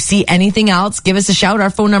 If you do see anything else, give us a shout.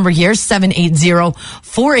 Our phone number here,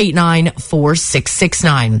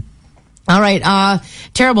 780-489-4669. All right,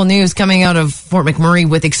 terrible news coming out of Fort McMurray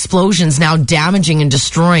with explosions now damaging and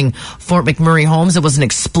destroying Fort McMurray homes. It was an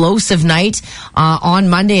explosive night on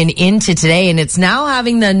Monday and into today, and it's now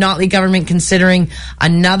having the Notley government considering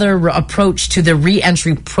another approach to the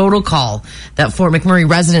re-entry protocol that Fort McMurray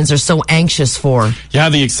residents are so anxious for. Yeah,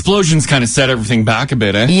 the explosions kind of set everything back a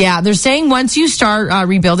bit, eh? Yeah, they're saying once you start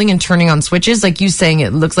rebuilding and turning on switches, like you saying,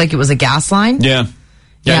 it looks like it was a gas line. Yeah,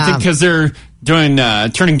 I think because they're doing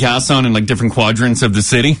turning gas on in like different quadrants of the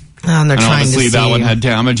city. And they're trying obviously to see. that one had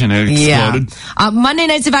damage and it exploded. Yeah. Monday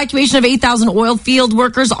night's evacuation of 8,000 oil field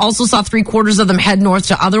workers also saw 3/4 of them head north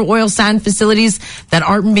to other oil sand facilities that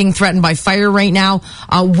aren't being threatened by fire right now.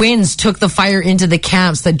 Winds took the fire into the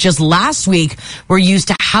camps that just last week were used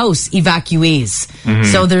to house evacuees. Mm-hmm.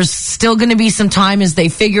 So there's still going to be some time as they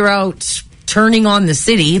figure out turning on the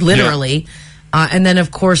city, literally. Yeah. And then,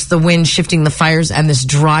 of course, the wind shifting the fires and this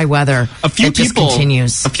dry weather just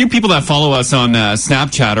continues. A few people that follow us on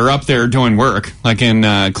Snapchat are up there doing work, like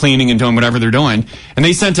in cleaning and doing whatever they're doing. And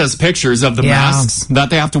they sent us pictures of the masks that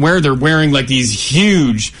they have to wear. They're wearing like these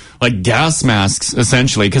huge, like gas masks,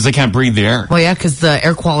 essentially, because they can't breathe the air. Well, yeah, because the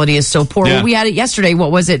air quality is so poor. Yeah. Well, we had it yesterday.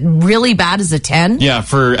 What was it? Really bad as a 10? Yeah,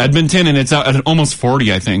 for Edmonton, and it's at almost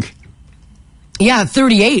 40, I think. Yeah,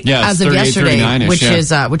 38 as of yesterday, which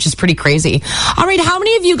is pretty crazy. All right, how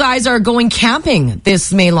many of you guys are going camping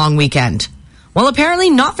this May long weekend? Well, apparently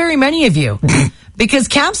not very many of you. Because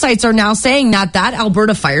campsites are now saying that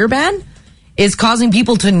Alberta fire ban is causing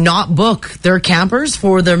people to not book their campers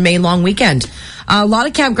for their May long weekend. A lot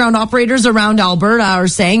of campground operators around Alberta are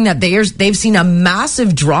saying that they've seen a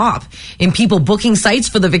massive drop in people booking sites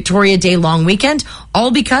for the Victoria Day long weekend,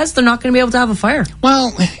 all because they're not going to be able to have a fire.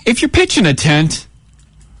 Well, if you're pitching a tent,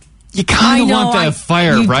 you kind of want that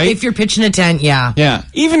fire, right? If you're pitching a tent, yeah. Yeah.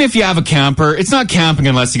 Even if you have a camper, it's not camping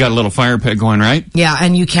unless you got a little fire pit going, right? Yeah,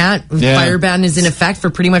 and you can't. Yeah. Fire ban is in effect for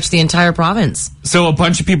pretty much the entire province. So a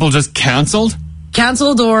bunch of people just canceled?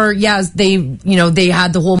 Canceled, or they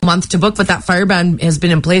had the whole month to book, but that fire ban has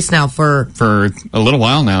been in place now for a little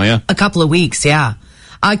while now, yeah. A couple of weeks, yeah.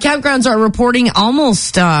 Campgrounds are reporting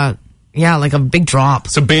almost like a big drop.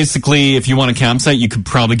 So basically, if you want a campsite, you could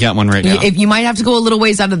probably get one right now. If you might have to go a little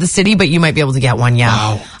ways out of the city, but you might be able to get one,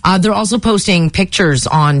 yeah. Wow. They're also posting pictures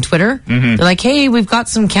on Twitter. Mm-hmm. They're like, hey, we've got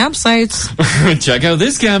some campsites. Check out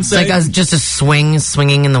this campsite. It's like just a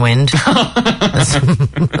swinging in the wind.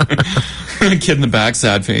 Kid in the back,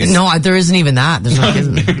 sad face. No, there isn't even that. There's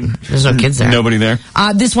no kids there. Nobody there.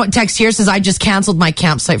 This one text here says, I just canceled my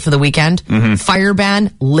campsite for the weekend. Mm-hmm. Fire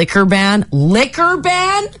ban, liquor ban. Liquor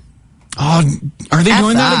ban? Oh, are they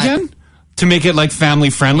doing that again? To make it like family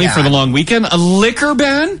friendly for the long weekend? A liquor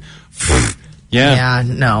ban? Yeah,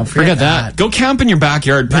 no. Forget that. Go camp in your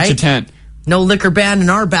backyard, pitch a tent. No liquor ban in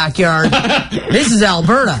our backyard. This is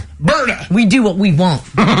Alberta. We do what we want.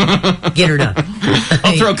 Get her done.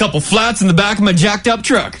 I'll throw a couple flats in the back of my jacked up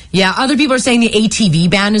truck. Yeah, other people are saying the ATV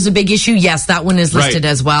ban is a big issue. Yes, that one is listed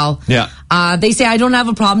as well. Yeah. They say, I don't have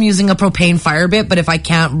a problem using a propane fire bit, but if I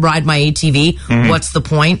can't ride my ATV, what's the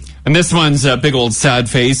point? And this one's a big old sad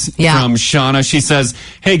face from Shauna. She says,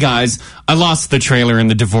 hey guys, I lost the trailer in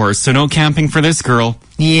the divorce, so no camping for this girl.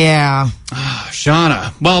 Yeah.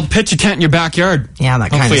 Shauna, well, pitch a tent in your backyard. Yeah,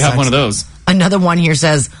 that kind of Hopefully you sucks. have one of those. Another one here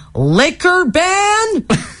says, liquor ban?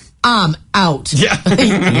 I'm out. Yeah.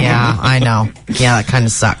 Yeah, I know. Yeah, that kind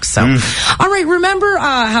of sucks. So, all right. Remember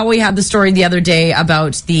how we had the story the other day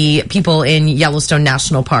about the people in Yellowstone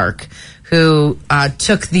National Park who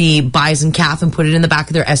took the bison calf and put it in the back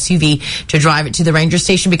of their SUV to drive it to the ranger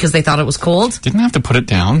station because they thought it was cold? Didn't have to put it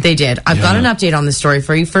down. They did. I've got an update on this story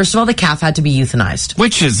for you. First of all, the calf had to be euthanized.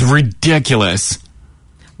 Which is ridiculous.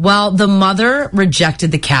 Well, the mother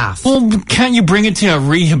rejected the calf. Well, can't you bring it to a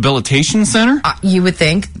rehabilitation center? You would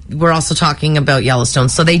think. We're also talking about Yellowstone.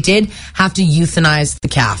 So they did have to euthanize the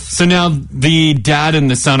calf. So now the dad and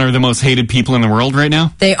the son are the most hated people in the world right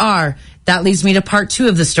now? They are. That leads me to part 2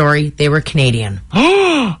 of the story. They were Canadian.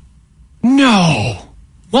 No.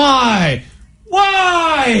 Why?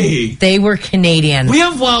 Why? They were Canadian. We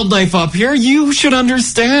have wildlife up here. You should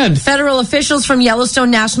understand. Federal officials from Yellowstone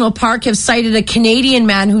National Park have cited a Canadian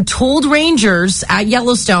man who told rangers at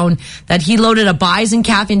Yellowstone that he loaded a bison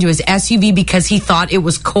calf into his SUV because he thought it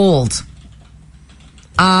was cold.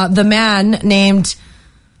 The man named,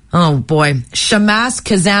 Shamas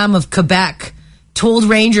Kazam of Quebec told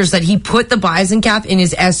rangers that he put the bison calf in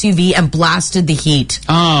his SUV and blasted the heat.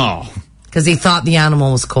 Oh. Because he thought the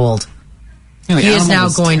animal was cold. Yeah, he is now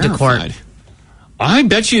going to court. I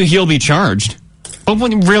bet you he'll be charged. But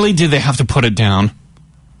really, did they have to put it down?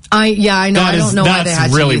 I know. I don't know why they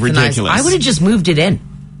had to euthanize. Ridiculous. I would have just moved it in.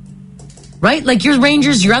 Right? Like you're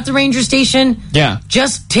rangers, you're at the ranger station. Yeah.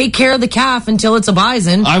 Just take care of the calf until it's a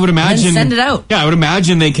bison. I would imagine. And send it out. Yeah, I would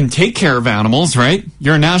imagine they can take care of animals, right?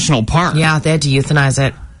 You're a national park. Yeah, they had to euthanize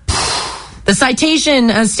it. The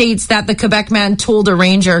citation states that the Quebec man told a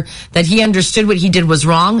ranger that he understood what he did was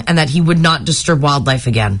wrong and that he would not disturb wildlife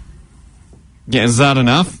again. Yeah, is that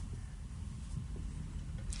enough?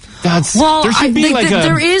 There should be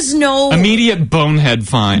there is no immediate bonehead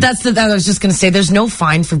fine. That I was just going to say. There's no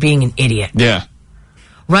fine for being an idiot. Yeah.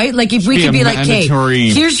 Right? Like if we could be like, hey,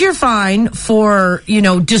 here's your fine for,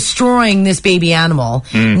 destroying this baby animal.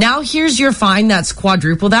 Now here's your fine that's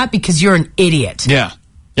quadruple that because you're an idiot. Yeah.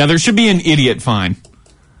 Yeah, there should be an idiot fine.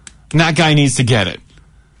 And that guy needs to get it.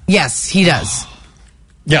 Yes, he does.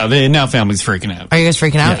 Yeah, now family's freaking out. Are you guys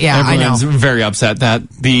freaking out? Yeah, I know. Everyone's very upset that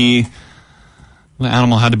the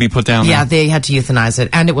animal had to be put down there. Yeah, they had to euthanize it.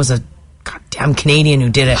 And it was a goddamn Canadian who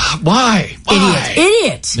did it. Why?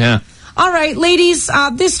 Idiot. Yeah. All right, ladies,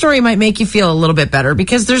 this story might make you feel a little bit better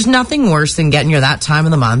because there's nothing worse than getting near that time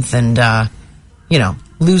of the month and,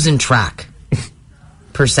 losing track.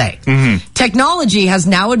 Per se. Technology has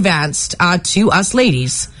now advanced to us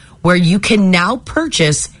ladies where you can now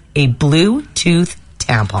purchase a Bluetooth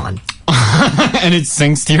tampon. And it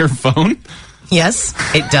syncs to your phone? Yes,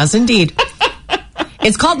 it does indeed.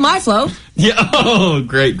 It's called MyFlow. Yeah. Oh,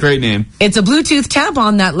 great name. It's a Bluetooth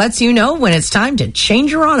tampon that lets you know when it's time to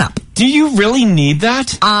change her on up. Do you really need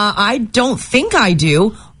that? I don't think I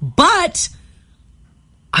do, but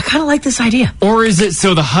I kind of like this idea. Or is it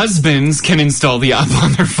so the husbands can install the app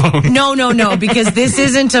on their phone? No, because this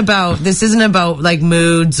isn't about like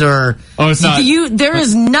moods or. Oh, it's not. There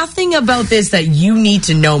is nothing about this that you need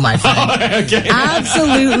to know, my friend. Oh, okay.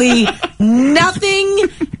 Absolutely nothing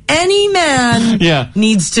any man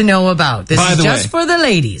needs to know about. This is just for the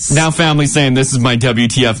ladies. Now family's saying this is my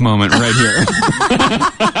WTF moment right here.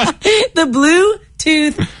 The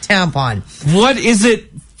Bluetooth tampon. What is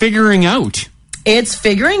it figuring out? It's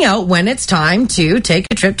figuring out when it's time to take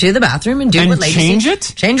a trip to the bathroom and do what ladies change do.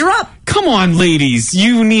 it? Change her up. Come on, ladies.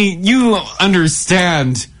 You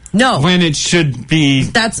understand when it should be.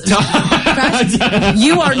 That's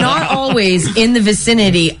you are not always in the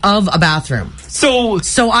vicinity of a bathroom. So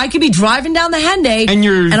I could be driving down the Henday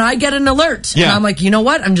and I get an alert. Yeah. And I'm like, you know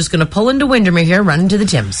what? I'm just going to pull into Windermere here, run into the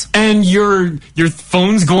Tims. And your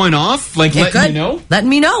phone's going off? Like letting you know? Letting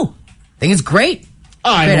me know. I think it's great.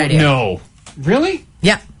 I don't know. Really?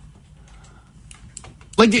 Yeah.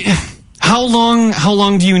 Like, how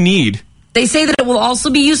long do you need? They say that it will also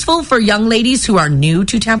be useful for young ladies who are new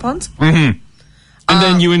to tampons. Mm-hmm. And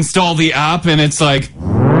then you install the app and it's like,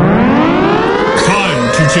 time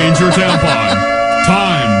to change your tampon.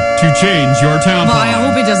 Time to change your tampon. Well, I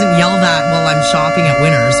hope it doesn't yell that while I'm shopping at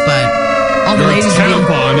Winners, but all the ladies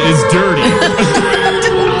tampon is dirty.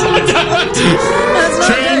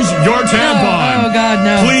 Change your tampon. No. Oh, God,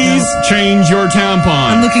 no. Please change your tampon.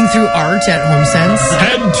 I'm looking through art at HomeSense.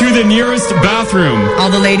 Head to the nearest bathroom. All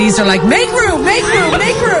the ladies are like, make room, make room,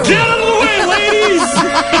 make room. Get out of the way, ladies!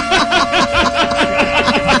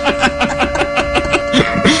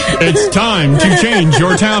 It's time to change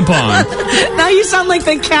your tampon. Now you sound like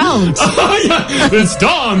the Count. Oh, yeah. It's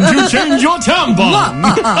time to change your tampon.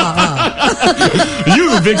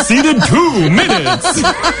 You've exceeded 2 minutes.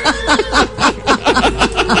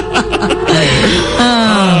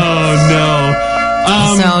 Oh,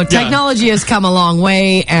 no. So technology has come a long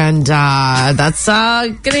way, and that's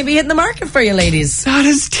going to be hitting the market for you, ladies. That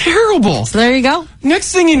is terrible. So there you go.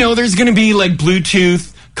 Next thing you know, there's going to be like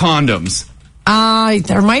Bluetooth condoms.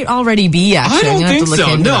 There might already be, actually. I don't think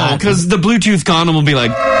so. No, because the Bluetooth condom will be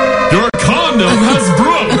like, your condom has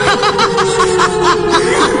broke.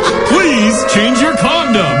 Please change your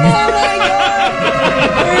condom. Oh my God.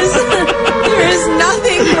 There is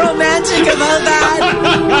nothing romantic about that.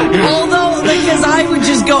 Although, because I would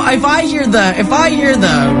just go, if I hear the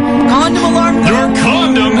condom alarm, your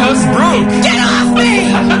condom has broke. Get off me!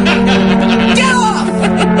 Get off!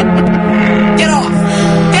 Get off!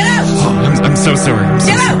 Get out! Oh, I'm so sorry.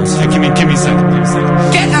 Get out! Give me a second.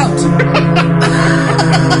 Get out!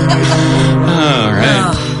 All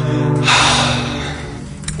right.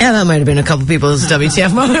 Yeah, that might have been a couple people's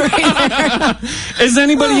WTF moment right there. Is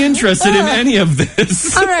anybody interested in any of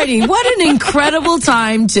this? Alrighty, what an incredible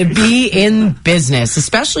time to be in business,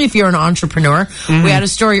 especially if you're an entrepreneur. Mm-hmm. We had a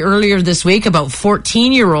story earlier this week about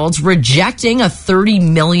 14-year-olds rejecting a $30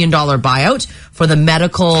 million buyout for the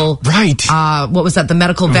medical... Right. What was that? The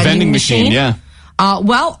medical vending machine? Yeah.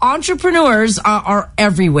 Well, entrepreneurs are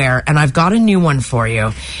everywhere, and I've got a new one for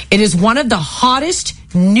you. It is one of the hottest,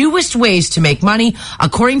 newest ways to make money,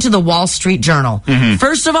 according to the Wall Street Journal. Mm-hmm.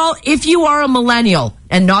 First of all, if you are a millennial,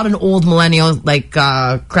 and not an old millennial like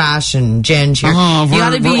Crash and Ginge here.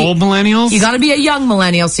 We're old millennials? You got to be a young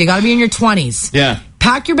millennial, so you got to be in your 20s. Yeah.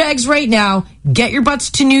 Pack your bags right now, get your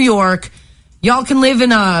butts to New York. Y'all can live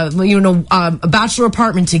in a bachelor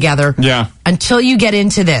apartment together. Yeah. Until you get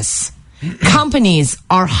into this. Companies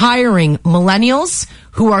are hiring millennials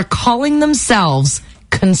who are calling themselves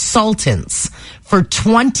consultants for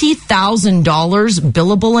 $20,000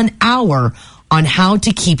 billable an hour on how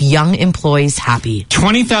to keep young employees happy.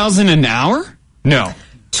 $20,000 an hour? No.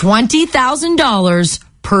 $20,000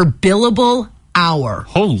 per billable hour.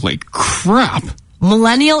 Holy crap.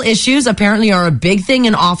 Millennial issues apparently are a big thing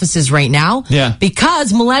in offices right now. Yeah.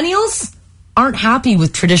 Because millennials aren't happy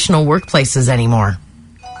with traditional workplaces anymore.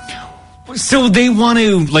 So they want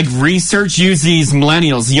to use these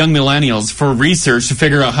millennials, young millennials, for research to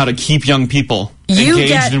figure out how to keep young people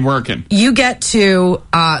engaged and working. You get to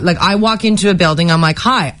I walk into a building, I'm like,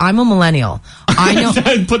 hi, I'm a millennial. I know.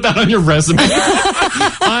 Put that on your resume.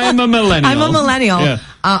 I'm a millennial. I'm a millennial. Yeah.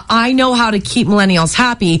 I know how to keep millennials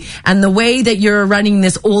happy, and the way that you're running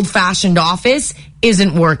this old-fashioned office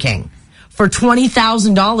isn't working. For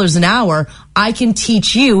 $20,000 an hour, I can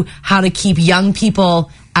teach you how to keep young people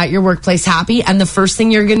at your workplace happy, and the first thing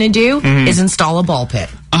you're going to do is install a ball pit.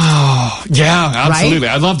 Oh, yeah, absolutely.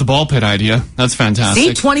 Right? I love the ball pit idea. That's fantastic.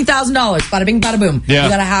 See, $20,000. Bada bing, bada boom. Yeah. You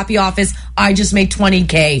got a happy office. I just made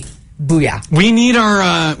 $20K Booyah. We need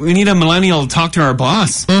a millennial to talk to our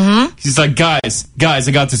boss. Mm-hmm. He's like, guys,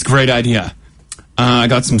 I got this great idea. I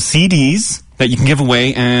got some CDs that you can give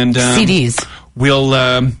away, and CDs. We'll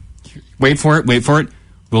wait for it.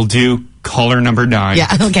 We'll do caller number 9.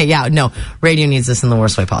 Yeah. Okay. Yeah. No. Radio needs this in the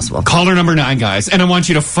worst way possible. Caller number 9, guys, and I want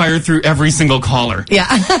you to fire through every single caller. Yeah.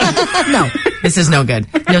 No, this is no good.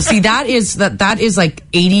 No. See, that is like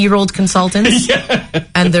 80-year-old consultants,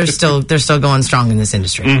 and they're still going strong in this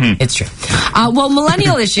industry. Mm-hmm. It's true. Well,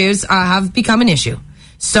 millennial issues have become an issue.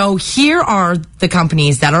 So here are the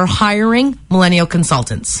companies that are hiring millennial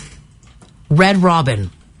consultants. Red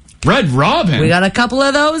Robin. Red Robin? We got a couple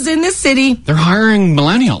of those in this city. They're hiring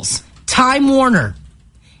millennials. Time Warner.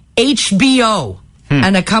 HBO.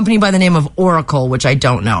 And a company by the name of Oracle, which I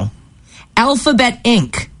don't know. Alphabet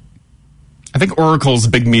Inc. I think Oracle's a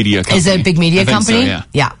big media company. Is it a big media company? So,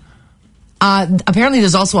 yeah. Apparently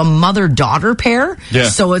there's also a mother-daughter pair. Yeah.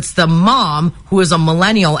 So it's the mom who is a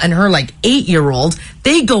millennial and her 8-year-old.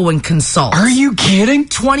 They go and consult. Are you kidding?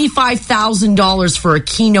 $25,000 for a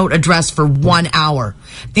keynote address for 1 hour.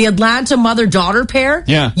 The Atlanta mother-daughter pair.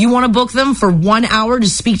 Yeah. You want to book them for 1 hour to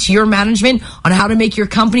speak to your management on how to make your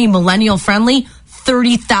company millennial friendly?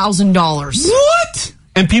 $30,000. What?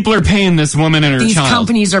 And people are paying this woman and her These child. These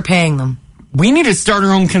companies are paying them. We need to start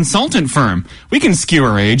our own consultant firm. We can skew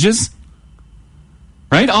our ages.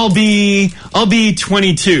 Right? I'll be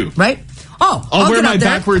 22. Right? Oh, I'll wear my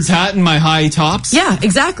backwards hat and my high tops. Yeah,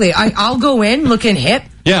 exactly. I'll go in looking hip.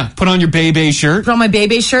 Yeah, put on your Bebe shirt. Put on my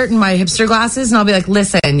Bebe shirt and my hipster glasses, and I'll be like,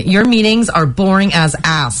 listen, your meetings are boring as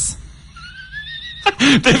ass.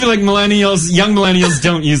 They'd be like, young millennials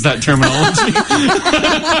don't use that terminology.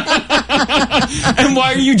 And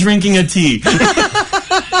why are you drinking a tea?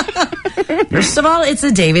 First of all, it's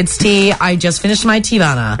a David's tea. I just finished my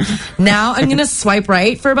Tivana. Now I'm going to swipe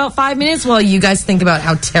right for about 5 minutes while you guys think about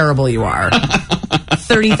how terrible you are.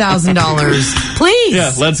 $30,000. Please.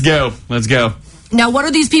 Yeah, let's go. Now, what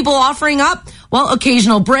are these people offering up? Well,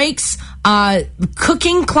 occasional breaks,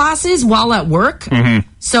 cooking classes while at work. Mm-hmm.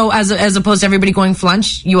 So as opposed to everybody going for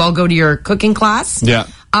lunch, you all go to your cooking class. Yeah.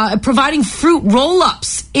 Providing fruit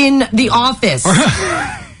roll-ups in the office.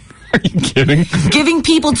 Are you kidding? Giving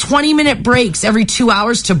people 20-minute breaks every 2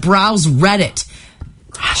 hours to browse Reddit.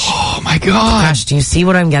 Oh, my God. Gosh, do you see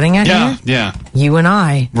what I'm getting at here? Yeah. You and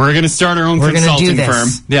I. We're going to start our own consulting firm.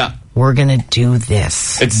 Yeah. We're going to do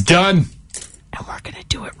this. It's done. And we're going to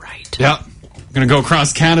do it right. Yeah. We're going to go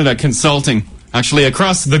across Canada consulting. Actually,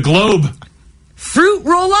 across the globe. Fruit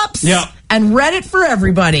roll-ups. Yeah. And Reddit for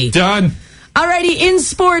everybody. Done. Alrighty, in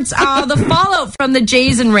sports, the fallout from the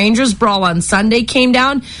Jays and Rangers brawl on Sunday came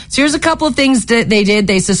down. So here's a couple of things that they did.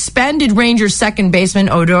 They suspended Rangers second baseman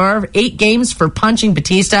Odor 8 games for punching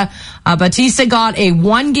Batista. Batista got a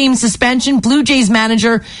 1-game suspension. Blue Jays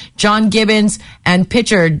manager John Gibbons and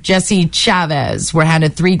pitcher Jesse Chavez were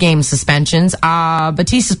handed 3-game suspensions.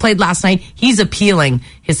 Batista's played last night. He's appealing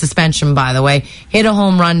his suspension, by the way. Hit a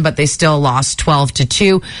home run, but they still lost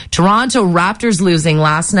 12-2. Toronto Raptors losing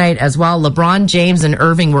last night as well. LeBron James and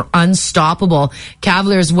Irving were unstoppable.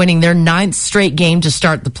 Cavaliers winning their 9th straight game to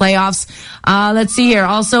start the playoffs. Let's see here.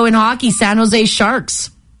 Also in hockey, San Jose Sharks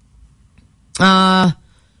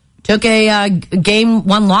took a game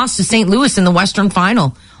 1 loss to St. Louis in the Western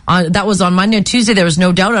Final. That was on Monday and Tuesday. There was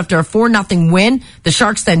no doubt after a 4-0 win. The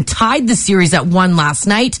Sharks then tied the series at 1 last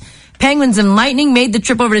night. Penguins and Lightning made the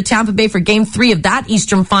trip over to Tampa Bay for Game 3 of that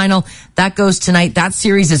Eastern Final. That goes tonight. That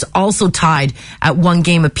series is also tied at 1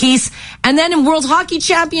 game apiece. And then in World Hockey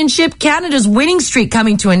Championship, Canada's winning streak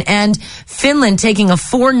coming to an end. Finland taking a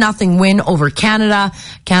 4-0 win over Canada.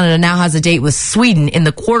 Canada now has a date with Sweden in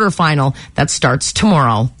the quarterfinal that starts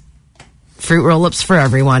tomorrow. Fruit roll-ups for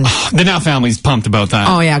everyone. The Now family's pumped about that.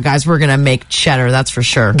 Oh, yeah, guys, we're going to make cheddar, that's for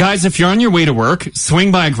sure. Guys, if you're on your way to work,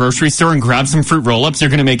 swing by a grocery store and grab some fruit roll-ups. You're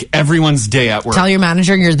going to make everyone's day at work. Tell your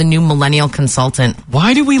manager you're the new millennial consultant.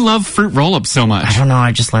 Why do we love fruit roll-ups so much? I don't know,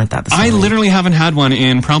 I just learned that this morning. I literally haven't had one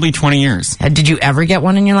in probably 20 years. Did you ever get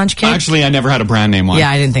one in your lunch kit? Actually, I never had a brand name one. Yeah,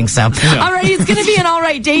 I didn't think so. Yeah. All right, it's going to be an all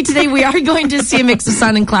right day today. We are going to see a mix of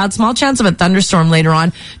sun and clouds. Small chance of a thunderstorm later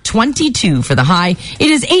on. 22 for the high. It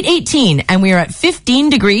is 8:18, and we are at 15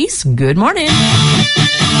 degrees. Good morning.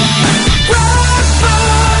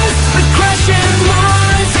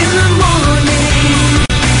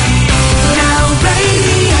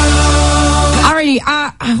 Alrighty,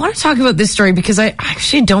 I want to talk about this story because I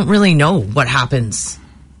actually don't really know what happens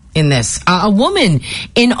in this. A woman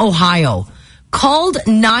in Ohio called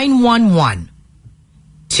 911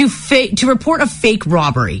 to report a fake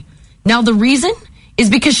robbery. Now, the reason is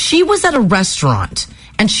because she was at a restaurant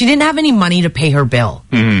and she didn't have any money to pay her bill.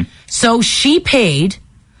 Mm-hmm. So she paid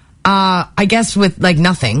I guess with like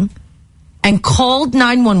nothing, and called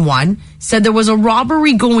 911, said there was a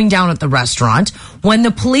robbery going down at the restaurant. When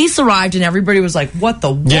the police arrived and everybody was like, what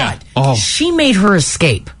the what? Yeah. Oh. She made her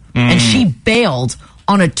escape, and she bailed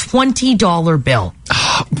on a $20 bill.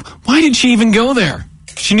 Why did she even go there?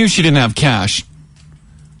 She knew she didn't have cash.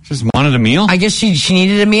 Just wanted a meal? I guess she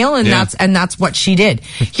needed a meal, and that's what she did.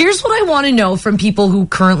 Here's what I want to know from people who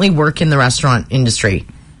currently work in the restaurant industry.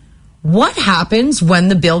 What happens when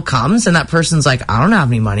the bill comes and that person's like, I don't have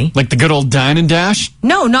any money? Like the good old dine and dash?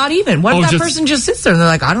 No, not even. What if that person just sits there and they're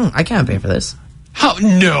like, I can't pay for this? How?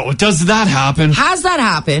 No, does that happen? Has that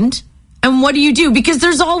happened? And what do you do? Because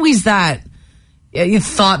there's always that you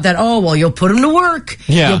thought that, oh, well, you'll put him to work.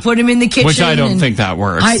 Yeah. You'll put him in the kitchen. Which I don't think that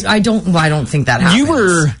works. I don't think that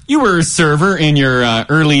happens. You were a server in your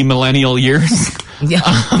early millennial years. Yeah.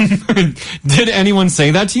 Did anyone say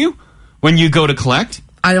that to you when you go to collect?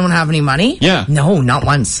 I don't have any money? Yeah. No, not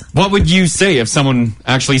once. What would you say if someone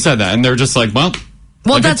actually said that and they're just like, well,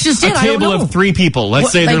 like that's just it. A table of 3 people.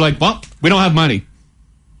 Let's say they're like, well, we don't have money.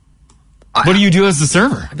 What do you do as the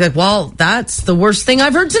server? I'd be like, well, that's the worst thing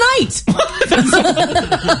I've heard tonight. I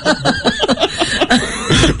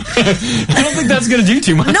don't think that's going to do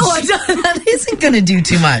too much. No, that isn't going to do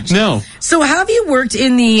too much. No. So have you worked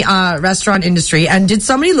in the restaurant industry, and did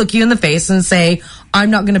somebody look you in the face and say,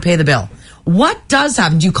 I'm not going to pay the bill? What does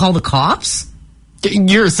happen? Do you call the cops?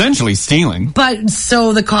 You're essentially stealing. But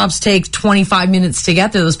so the cops take 25 minutes to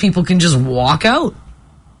get there. Those people can just walk out.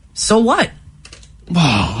 So what?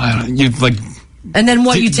 Wow, you like. And then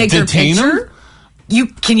what? You take their detain picture? them?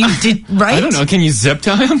 Right? I don't know. Can you zip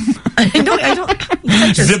tie them? I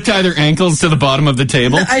don't. Zip tie their ankles to the bottom of the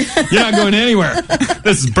table. You're not going anywhere.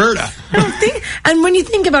 This is Berta. And when you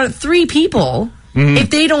think about it, 3 people. If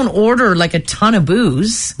they don't order like a ton of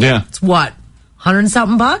booze, it's what, $100 and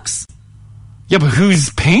something bucks? Yeah, but who's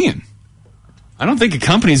paying? I don't think a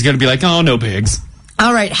company's going to be like, oh, no pigs.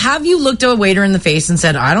 All right. Have you looked a waiter in the face and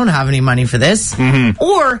said, I don't have any money for this?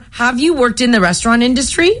 Or have you worked in the restaurant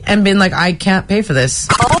industry and been like, I can't pay for this?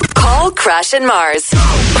 Call Crash and Mars.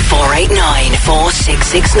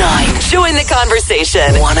 489-4669. Join the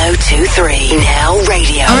conversation. 1023 Now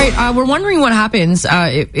Radio. All right. We're wondering what happens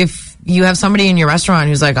if you have somebody in your restaurant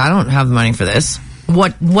who's like, I don't have the money for this.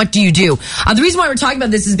 What do you do? The reason why we're talking about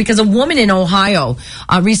this is because a woman in Ohio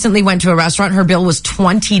recently went to a restaurant. Her bill was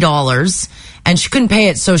 $20 and she couldn't pay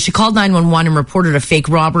it. So she called 911 and reported a fake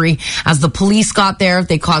robbery. As the police got there,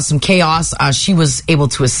 they caused some chaos. She was able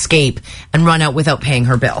to escape and run out without paying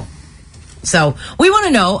her bill. So we want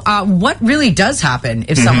to know what really does happen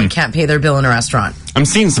if someone can't pay their bill in a restaurant. I'm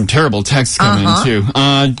seeing some terrible texts come in, too.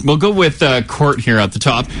 We'll go with Court here at the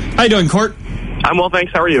top. How you doing, Court? I'm well,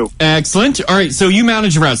 thanks. How are you? Excellent. All right, so you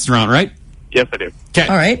manage a restaurant, right? Yes, I do. Okay.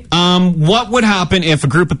 All right. What would happen if a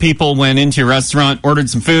group of people went into your restaurant, ordered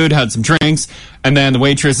some food, had some drinks, and then the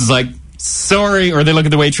waitress is like, sorry, or they look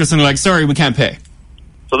at the waitress and they're like, sorry, we can't pay?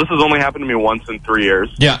 So this has only happened to me once in 3 years.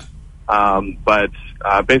 Yeah. But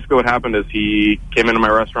basically what happened is he came into my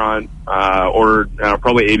restaurant, ordered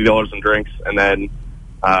probably $80 in drinks, and then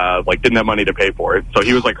didn't have money to pay for it. So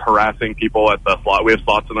he was like harassing people at the slot. We have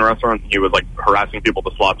slots in the restaurant. He was like harassing people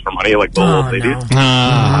at the slots for money, like the old ladies.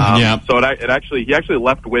 Yeah. So he actually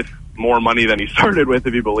left with more money than he started with,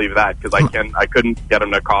 if you believe that, because I couldn't get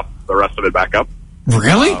him to cough the rest of it back up.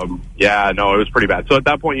 Really? Yeah, no, it was pretty bad. So at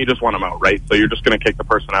that point, you just want them out, right? So you're just going to kick the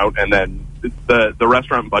person out, and then the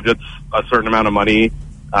restaurant budgets a certain amount of money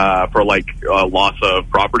for loss of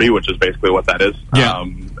property, which is basically what that is. Yeah.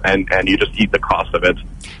 And you just eat the cost of it.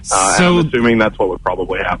 So and I'm assuming that's what would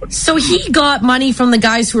probably happen. So he got money from the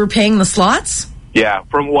guys who were paying the slots? Yeah,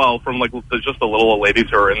 from just the little old ladies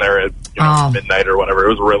who were in there at midnight or whatever. It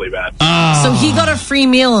was really bad. So he got a free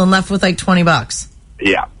meal and left with like $20.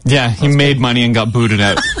 Yeah. Yeah, he made money and got booted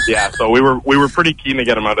out. Yeah, so we were pretty keen to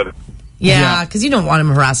get him out of it. Yeah, because you don't want him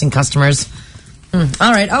harassing customers. All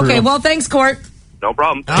right. Okay. Brutal. Well, thanks, Court. No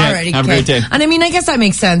problem. Alrighty, have a great day. And I mean, I guess that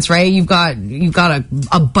makes sense, right? You've got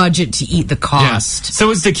a budget to eat the cost. Yeah.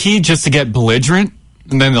 So is the key just to get belligerent?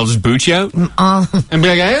 And then they'll just boot you out? And be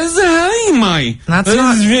like, hey, Mike. That's this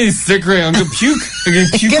not... is really sick, right? I'm going to puke. I'm going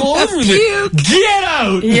to puke all over this. Get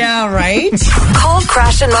out! Yeah, right? Call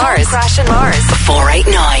Crash and Mars. Crash and Mars.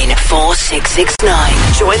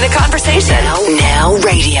 489-4669. Join the conversation. Now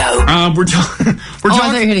Radio. We're talking...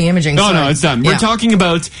 they're hitting imaging. No, it's done. We're talking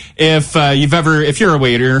about if you're a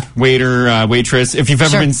waiter, waitress, if you've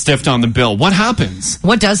ever been stiffed on the bill, what happens?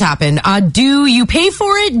 What does happen? Do you pay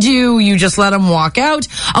for it? Do you just let them walk out?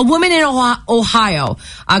 A woman in Ohio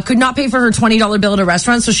could not pay for her $20 bill at a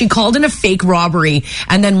restaurant, so she called in a fake robbery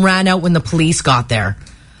and then ran out when the police got there.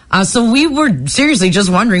 So we were seriously just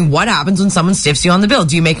wondering what happens when someone stiffs you on the bill.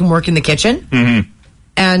 Do you make them work in the kitchen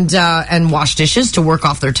and wash dishes to work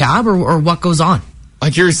off their tab, or what goes on?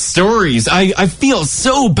 Like your stories, I feel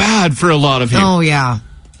so bad for a lot of you. Oh, yeah.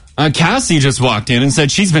 Cassie just walked in and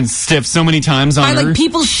said she's been stiffed so many times on By, her. like,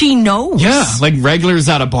 people she knows. Yeah, like regulars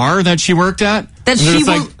at a bar that she worked at. That and she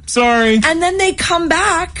they're will, like, sorry. And then they come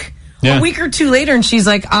back Yeah. a week or two later, and she's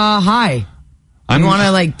like, hi. You want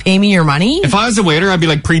to, like, pay me your money? If I was a waiter, I'd be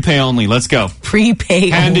like, prepay only. Let's go. Prepay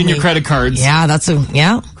Hand only. in your credit cards. Yeah,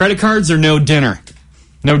 yeah. Credit cards or no dinner.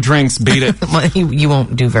 No drinks. Beat it. Well, you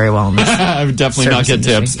won't do very well in this. I would definitely not get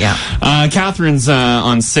tips. Yeah. Catherine's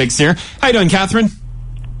on 6 here. How you doing, Catherine?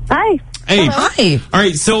 Hi. Hey. Hello. Hi. All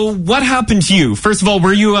right, so what happened to you? First of all,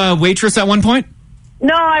 were you a waitress at one point?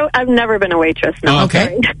 No, I've never been a waitress. No. Oh,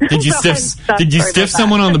 okay. Did you stiff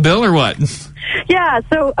someone on the bill or what? Yeah,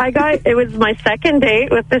 so it was my second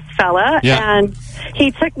date with this fella, and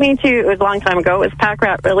he took me to, it was a long time ago, it was Pack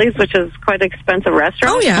Rat Willie's, which is quite an expensive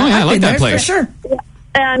restaurant. Oh, yeah. I like that place. For sure. Yeah.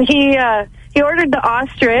 And he ordered the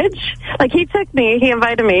ostrich. Like, he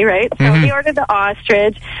invited me, right? So he ordered the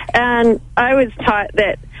ostrich, and I was taught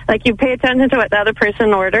that, like, you pay attention to what the other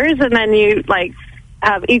person orders, and then you, like,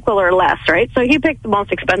 have equal or less, right? So he picked the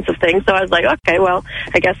most expensive thing. So I was like, okay, well,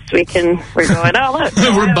 I guess we're going all out.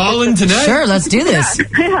 We're balling tonight. Sure, let's do this.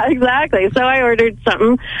 Yeah, exactly. So I ordered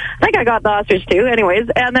something. I think I got the ostrich too, anyways.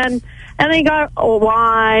 And then he got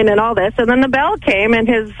wine and all this. And then the bell came and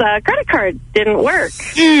his credit card didn't work.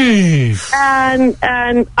 And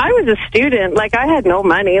I was a student. Like, I had no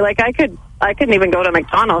money. Like, I couldn't even go to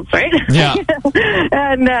McDonald's, right? Yeah.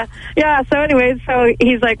 And, so anyways, so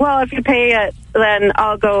he's like, well, if you pay it, then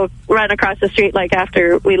I'll go run across the street, like,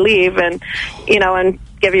 after we leave and, and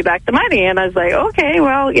give you back the money. And I was like, okay,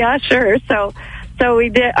 well, yeah, sure. So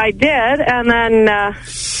I did. And then,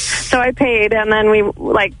 so I paid, and then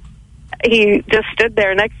he just stood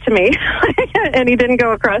there next to me, and he didn't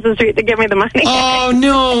go across the street to give me the money. Oh,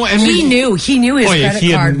 no. And he knew his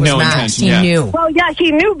credit card was matched. He knew. Well, yeah,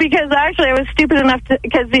 he knew, because actually I was stupid enough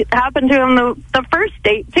because it happened to him the first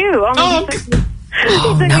date, too. He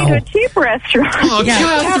took me to a cheap restaurant. Oh, yeah,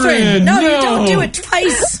 Catherine, no, you don't do it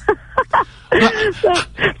twice. So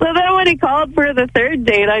then when he called for the third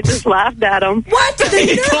date, I just laughed at him. What?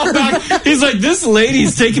 He called back. He's like, this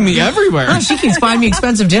lady's taking me everywhere. Oh, she keeps buying me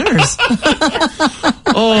expensive dinners.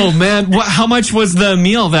 Oh, man. How much was the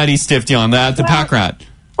meal that he stiffed you on at the Pack Rat?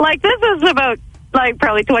 Like, this is about, like,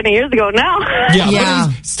 probably 20 years ago now. Yeah. But it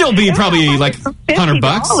was still be probably like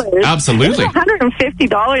 $100. Absolutely.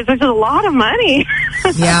 $150, which is a lot of money.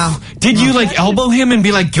 Yeah. Did you, like, elbow him and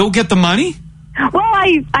be like, go get the money? Well,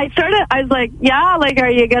 I was like, yeah, like, are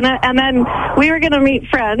you gonna? And then we were gonna meet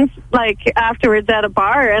friends, like, afterwards at a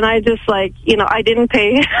bar, and I just, like, I didn't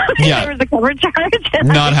pay. Yeah. There was a cover charge.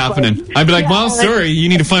 Not happening. Like, I'd be like, well, sorry, you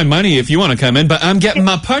need to find money if you want to come in, but I'm getting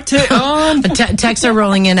my party on. Texts are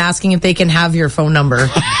rolling in asking if they can have your phone number.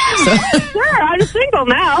 So. Sure, I'm single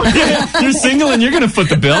now. You're single and you're going to foot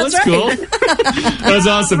the bill. That's cool. That's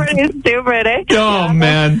awesome. Pretty stupid, eh? Oh,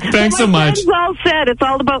 man. Thanks so much. It's all said. It's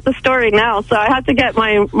all about the story now, so I have to get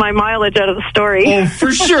my mileage out of the story. Oh,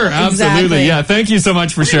 for sure. Absolutely. Exactly. Yeah, thank you so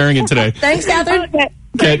much for sharing it today. Thanks, Catherine. Okay.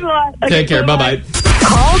 Thanks a lot. Okay, Take care. Bye-bye.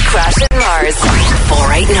 Call Crash and Mars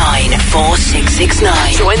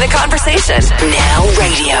 489-4669. Join the conversation. Now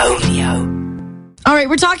radio. All right,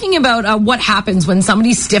 we're talking about what happens when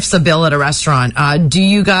somebody stiffs a bill at a restaurant. Do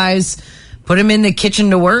you guys put them in the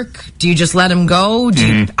kitchen to work? Do you just let them go? Do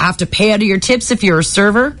you have to pay out of your tips if you're a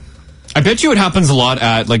server? I bet you it happens a lot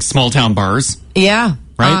at, like, small town bars. Yeah.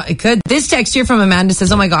 Right? It could. This text here from Amanda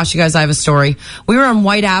says, oh my gosh, you guys, I have a story. We were on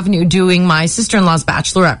White Avenue doing my sister-in-law's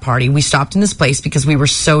bachelorette party. We stopped in this place because we were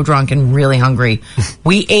so drunk and really hungry.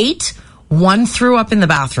 We ate. One threw up in the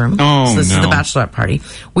bathroom. Oh, so this no. is the bachelorette party.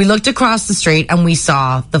 We looked across the street and we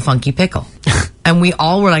saw the funky pickle. And we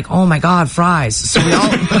all were like, oh my God, fries. So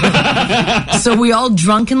we all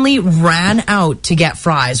drunkenly ran out to get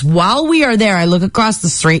fries. While we are there, I look across the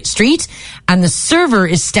street and the server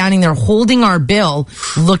is standing there holding our bill,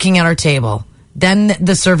 looking at our table. Then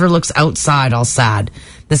the server looks outside, all sad.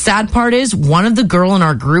 The sad part is one of the girl in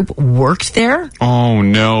our group worked there. Oh,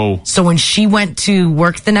 no. So when she went to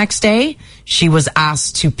work the next day, she was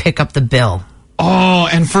asked to pick up the bill. Oh,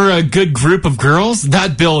 and for a good group of girls,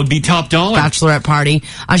 that bill would be top dollar. Bachelorette party.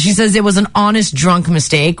 She says it was an honest drunk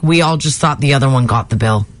mistake. We all just thought the other one got the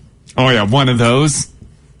bill. Oh, yeah, one of those.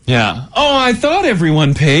 Yeah. Oh, I thought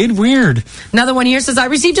everyone paid. Weird. Another one here says, I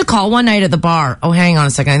received a call one night at the bar. Oh, hang on a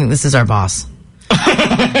second. I think this is our boss.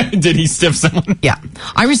 Did he stiff someone? Yeah.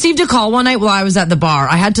 I received a call one night while I was at the bar.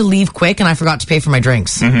 I had to leave quick and I forgot to pay for my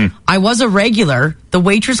drinks. I was a regular. The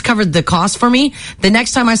waitress covered the cost for me. The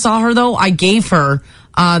next time I saw her, though, I gave her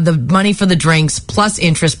the money for the drinks plus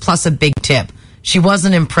interest plus a big tip. She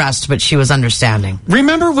wasn't impressed, but she was understanding.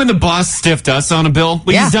 Remember when the boss stiffed us on a bill?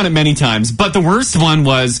 Well, he's done it many times. But the worst one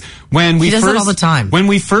was when we does it all the time. When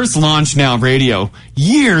we first launched Now Radio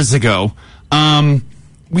years ago.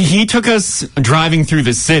 He took us driving through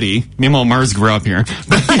the city. Me and Mars grew up here.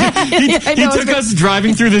 He took us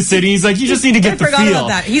driving through the city. He's like, you just need to get the feel. I forgot about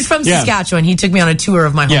that. He's from Saskatchewan. He took me on a tour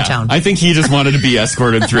of my hometown. I think he just wanted to be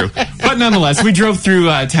escorted through. But nonetheless, we drove through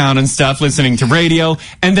town and stuff, listening to radio.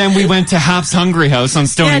 And then we went to Hap's Hungry House on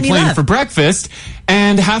Stony Plain for breakfast.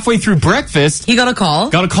 And halfway through breakfast, he got a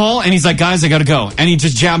call. And he's like, guys, I gotta go. And he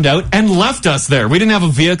just jammed out and left us there. We didn't have a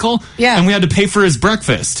vehicle. Yeah. And we had to pay for his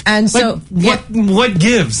breakfast. And so, what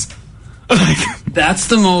gives? That's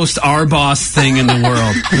the most our boss thing in the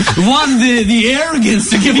world. One, the arrogance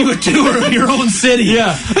to give you a tour of your own city.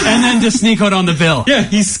 Yeah. And then to sneak out on the bill. Yeah,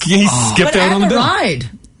 he skipped out on the bill. Ride.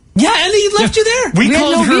 Yeah, and he left you there. We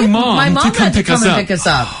called her mom My mom to come had to pick come us and up. pick us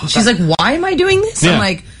up. She's like, why am I doing this? Yeah. I'm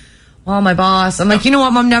like, well, my boss. I'm like, you know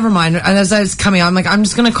what, Mom, never mind. And as I was coming out, I'm like, I'm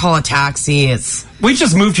just going to call a taxi. We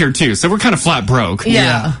just moved here, too, so we're kind of flat broke.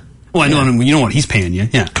 Yeah. Well, I know, you know what? He's paying you.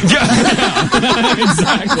 Yeah.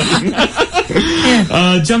 Exactly.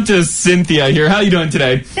 Jump to Cynthia here. How are you doing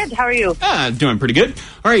today? Good. How are you? Doing pretty good.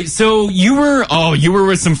 All right, so you were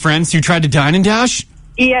with some friends who tried to dine and dash?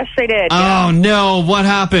 Yes, I did. Oh, no. What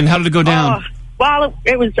happened? How did it go down? Well,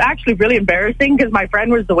 it was actually really embarrassing because my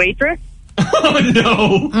friend was the waitress. Oh,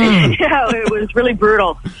 no. Yeah, it was really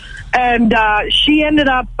brutal. And she ended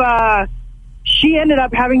up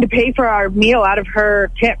having to pay for our meal out of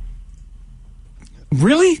her tip.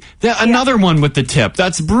 Really? Another one with the tip.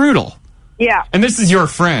 That's brutal. Yeah. And this is your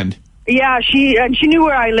friend? Yeah, she knew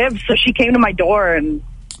where I lived, so she came to my door and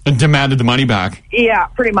demanded the money back? Yeah,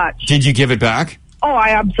 pretty much. Did you give it back? Oh, I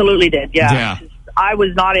absolutely did, yeah. Yeah. I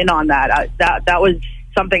was not in on that. That was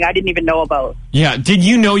something I didn't even know about. Yeah. Did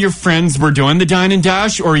you know your friends were doing the dine and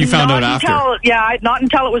dash, or you found out after? Not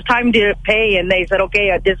until it was time to pay, and they said,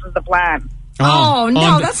 okay, this is the plan. Oh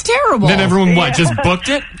no, that's terrible. Then everyone, just booked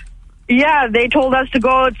it? Yeah, they told us to go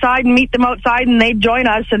outside and meet them outside, and they'd join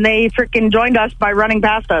us, and they freaking joined us by running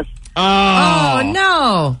past us. Oh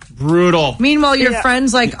no. Brutal. Meanwhile, your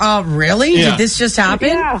friend's like, really? Yeah. Did this just happen?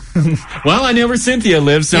 Yeah. Well, I know where Cynthia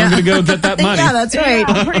lives, so I'm going to go get that money. Yeah, that's right.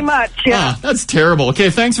 Yeah, pretty much, yeah. That's terrible.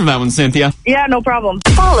 Okay, thanks for that one, Cynthia. Yeah, no problem.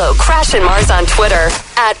 Follow Crash and Mars on Twitter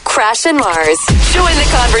at Crash and Mars. Join the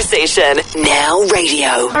conversation. Now Radio.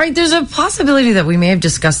 All right, there's a possibility that we may have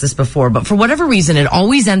discussed this before, but for whatever reason, it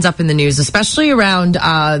always ends up in the news, especially around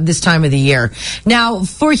this time of the year. Now,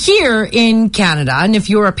 for here in Canada, and if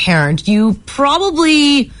you're a parent, you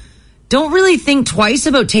probably don't really think twice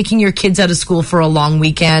about taking your kids out of school for a long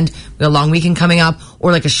weekend, a long weekend coming up,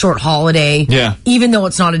 or like a short holiday. Yeah. Even though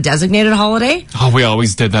it's not a designated holiday. Oh, we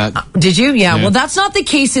always did that. Did you? Yeah. Well, that's not the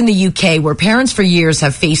case in the UK, where parents for years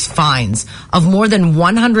have faced fines of more than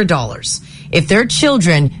 $100 if their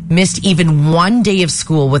children missed even one day of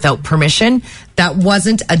school without permission that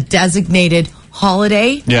wasn't a designated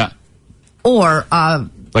holiday. Yeah. Or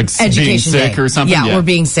like education being sick day. or something? Yeah, or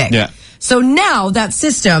being sick. Yeah. So now that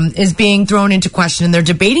system is being thrown into question, and they're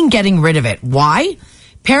debating getting rid of it. Why?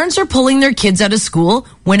 Parents are pulling their kids out of school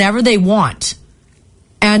whenever they want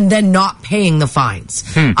and then not paying the fines.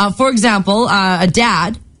 For example, a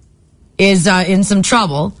dad is in some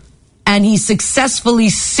trouble, and he successfully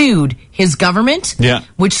sued his government,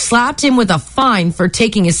 which slapped him with a fine for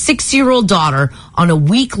taking his 6-year-old daughter on a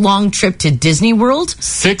week-long trip to Disney World.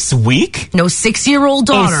 6 week? No, 6-year-old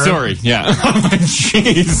daughter. Oh, sorry. Yeah.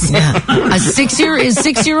 Jeez. Yeah. His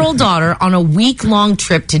 6-year-old daughter on a week-long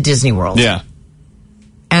trip to Disney World. Yeah.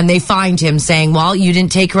 And they fined him, saying, well, you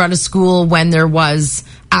didn't take her out of school when there was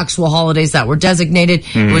actual holidays that were designated.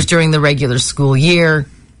 It was during the regular school year.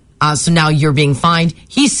 So now you're being fined.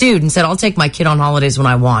 He sued and said, I'll take my kid on holidays when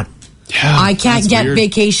I want. Yeah, I can't get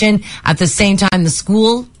vacation at the same time the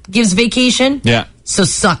school gives vacation. Yeah. So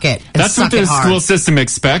suck it. And that's suck what the it hard. school system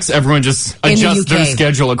expects. Everyone just adjusts their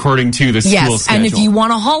schedule according to the school schedule. And if you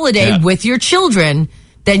want a holiday with your children,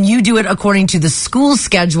 then you do it according to the school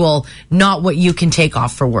schedule, not what you can take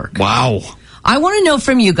off for work. Wow. I want to know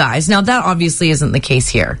from you guys. Now, that obviously isn't the case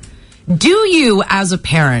here. Do you, as a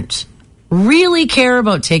parent, really care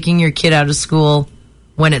about taking your kid out of school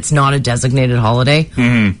when it's not a designated holiday?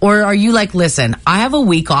 Or are you like, listen, I have a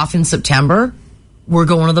week off in September. We're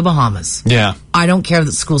going to the Bahamas. Yeah. I don't care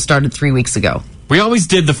that school started 3 weeks ago. We always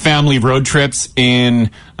did the family road trips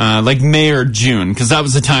in like May or June, because that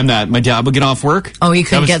was the time that my dad would get off work. Oh, he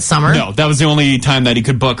couldn't get summer? No, that was the only time that he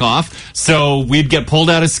could book off. So we'd get pulled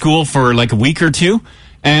out of school for like a week or two.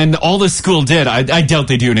 And all the school did, I doubt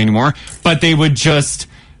they do it anymore, but they would just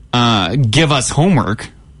give us homework.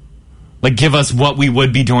 Like, give us what we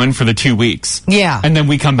would be doing for the 2 weeks. Yeah. And then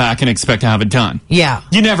we come back and expect to have it done. Yeah.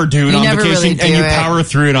 You never do it on never vacation, really do and you it. power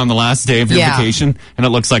through it on the last day of your vacation, and it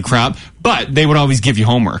looks like crap. But they would always give you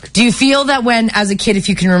homework. Do you feel that when, as a kid, if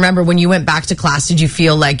you can remember, when you went back to class, did you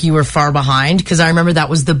feel like you were far behind? Because I remember that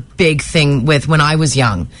was the big thing with when I was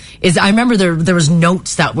young. Is I remember there was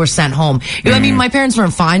notes that were sent home. I mean, my parents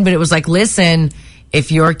weren't fine, but it was like, listen,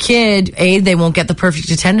 if you're a kid, they won't get the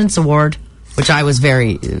perfect attendance award. Which I was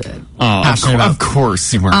very passionate about. Of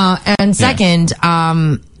course you were. And second,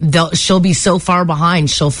 she'll be so far behind,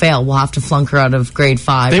 she'll fail. We'll have to flunk her out of grade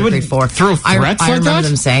 5 or grade 4. Throw threats like that? I remember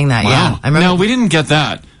them saying that, wow. yeah. I remember, no, we didn't get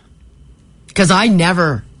that. Because I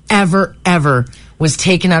never, ever, ever was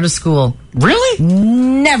taken out of school. Really?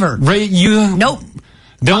 Never. Right? Nope.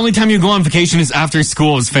 The only time you go on vacation is after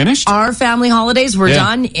school is finished? Our family holidays were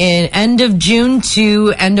done in end of June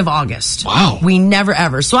to end of August. Wow. We never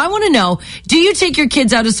ever. So I want to know, do you take your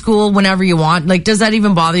kids out of school whenever you want? Like, does that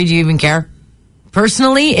even bother you? Do you even care?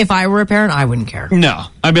 Personally, if I were a parent, I wouldn't care. No.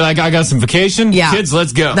 I'd be like, I got some vacation. Yeah. Kids,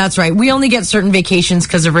 let's go. That's right. We only get certain vacations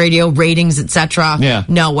because of radio, ratings, etc. Yeah.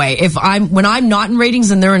 No way. When I'm not in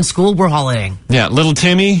ratings and they're in school, we're holidaying. Yeah. Little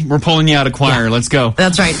Timmy, we're pulling you out of choir. Let's go.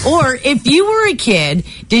 That's right. Or if you were a kid,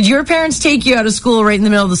 did your parents take you out of school right in the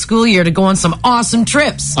middle of the school year to go on some awesome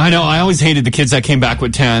trips? I know. I always hated the kids that came back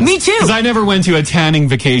with tans. Me too. Because I never went to a tanning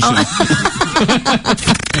vacation.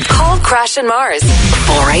 Call Crash and Mars.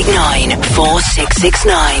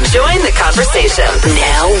 489-4669. Join the conversation.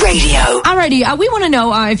 Now radio. Alrighty, we want to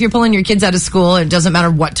know if you're pulling your kids out of school. It doesn't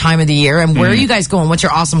matter what time of the year, and where are you guys going? What's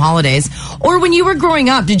your awesome holidays? Or when you were growing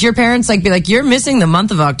up, did your parents be like, you're missing the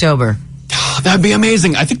month of October? That'd be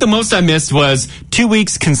amazing. I think the most I missed was 2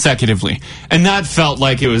 weeks consecutively. And that felt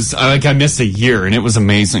like it was like I missed a year, and it was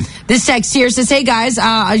amazing. This text here says, hey guys,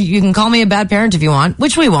 you can call me a bad parent if you want,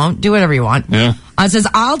 which we won't. Do whatever you want. Yeah. It says,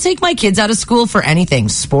 I'll take my kids out of school for anything.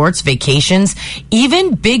 Sports, vacations,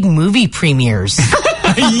 even big movie premieres.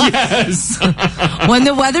 Yes. When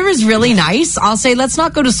the weather is really nice, I'll say, let's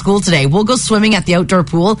not go to school today. We'll go swimming at the outdoor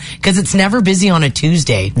pool because it's never busy on a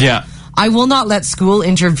Tuesday. Yeah. I will not let school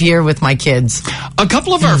interfere with my kids. A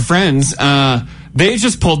couple of our friends, they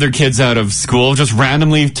just pulled their kids out of school just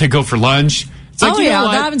randomly to go for lunch. It's like,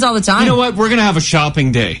 that happens all the time. You know what? We're going to have a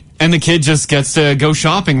shopping day. And the kid just gets to go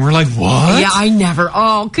shopping. We're like, what? Yeah, I never.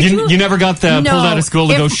 Oh, could you? You never got pulled out of school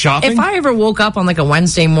to go shopping? If I ever woke up on like a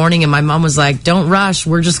Wednesday morning and my mom was like, don't rush,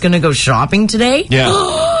 we're just going to go shopping today. Yeah.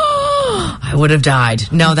 I would have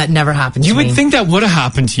died. No, that never happened to me. You would think that would have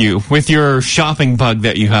happened to you with your shopping bug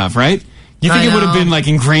that you have, right? You think it would have been like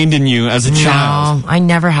ingrained in you as a child? No, I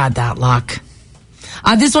never had that luck.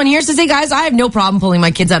 This one here says, hey guys, I have no problem pulling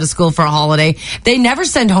my kids out of school for a holiday. They never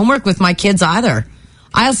send homework with my kids either.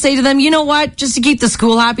 I'll say to them, you know what? Just to keep the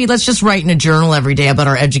school happy, let's just write in a journal every day about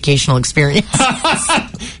our educational experience.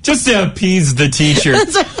 Just to appease the teacher.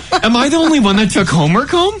 Am I the only one that took homework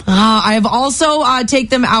home? I have also take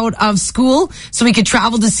them out of school so we could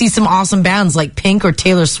travel to see some awesome bands like Pink or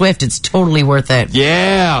Taylor Swift. It's totally worth it.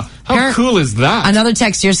 Yeah. How cool is that? Another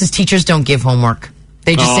text here says teachers don't give homework.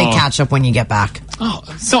 They just say catch up when you get back. Oh,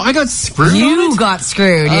 so I got screwed? You got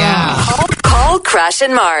screwed, yeah. Call Crash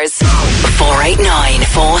and Mars.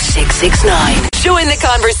 489-4669. Join the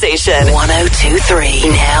conversation.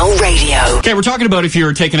 102.3 Now Radio. Okay, we're talking about if you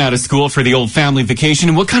were taken out of school for the old family vacation,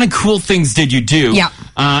 and what kind of cool things did you do? Yeah.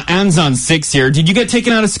 Anne's on 6 here. Did you get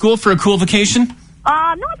taken out of school for a cool vacation?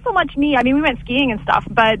 Not so much me. I mean, we went skiing and stuff,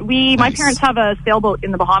 but my parents have a sailboat in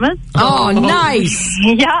the Bahamas. Oh, nice.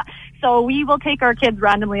 Yeah. So we will take our kids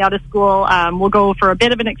randomly out of school. We'll go for a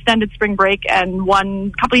bit of an extended spring break. And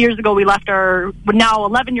couple of years ago, we left our now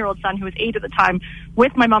 11-year-old son, who was 8 at the time,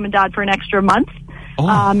 with my mom and dad for an extra month. Oh.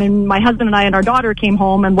 And my husband and I and our daughter came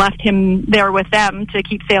home and left him there with them to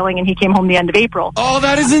keep sailing, and he came home the end of April. Oh,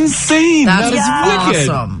 that is insane. That is wicked.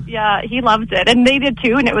 Awesome. Yeah, he loved it. And they did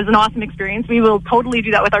too, and it was an awesome experience. We will totally do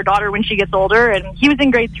that with our daughter when she gets older. And he was in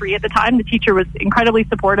grade 3 at the time. The teacher was incredibly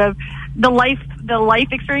supportive. The life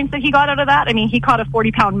experience that he got out of that, I mean, he caught a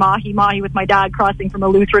 40-pound mahi with my dad crossing from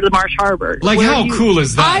Eleuthera to Marsh Harbor. Like, how cool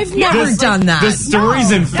is that? I've never done that. The stories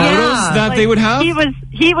and photos that they would have? He was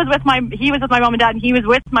with my mom and dad, and he was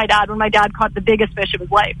with my dad when my dad caught the biggest fish of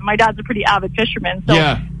his life. My dad's a pretty avid fisherman, so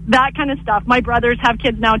that kind of stuff. My brothers have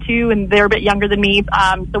kids now too, and they're a bit younger than me.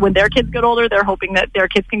 So when their kids get older, they're hoping that their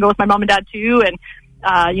kids can go with my mom and dad too. And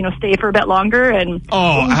stay for a bit longer. And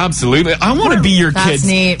oh, absolutely. I want to be your kids.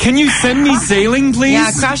 Neat. Can you send me sailing, please?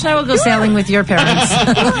 Yeah, Crash and I will go sailing with your parents.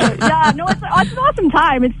 Yeah, no, it's an awesome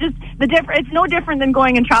time. It's just it's no different than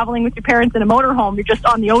going and traveling with your parents in a motorhome. You're just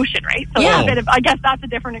on the ocean, right? So I guess that's a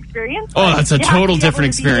different experience. Oh, that's a total different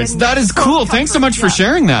experience. That is cool. Thanks so much for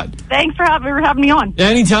sharing that. Thanks for having me on.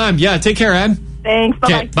 Anytime. Yeah, take care, Ann. Thanks.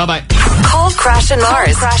 Bye-bye. Okay, bye-bye. Call Crash and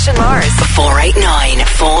Mars.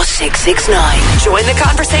 489-4669. Join the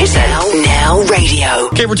conversation. Now radio.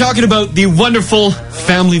 Okay, we're talking about the wonderful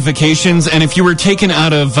family vacations, and if you were taken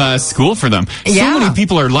out of school for them. So many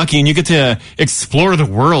people are lucky, and you get to explore the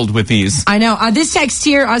world with these. I know. This text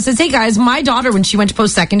here says, hey guys, my daughter, when she went to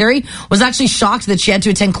post-secondary, was actually shocked that she had to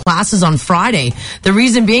attend classes on Friday. The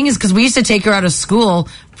reason being is because we used to take her out of school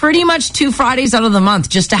pretty much 2 Fridays out of the month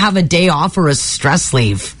just to have a day off or a stress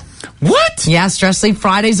leave. What? Yeah, stress leave,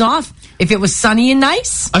 Fridays off. If it was sunny and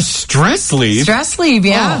nice. A stress leave? Stress leave,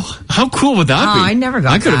 yeah. Oh, how cool would that be? I never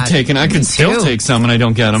got I could have taken, I could still take some and I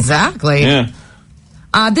don't get them. Exactly. Yeah.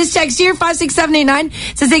 This text here, 56789,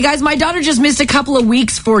 says, hey guys, my daughter just missed a couple of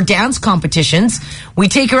weeks for dance competitions. We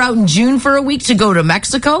take her out in June for a week to go to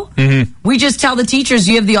Mexico. Mm-hmm. We just tell the teachers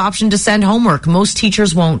you have the option to send homework. Most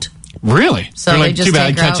teachers won't. Really? So they're like, they just too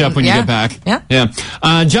bad, catch up when you get back. Yeah.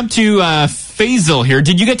 Jump to Faisal here.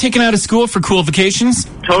 Did you get taken out of school for cool vacations?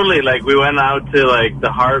 Totally. Like, we went out to, like, the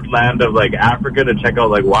heartland of, like, Africa to check out,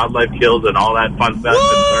 like, wildlife kills and all that fun stuff.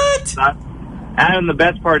 What? And the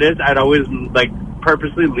best part is I'd always, like,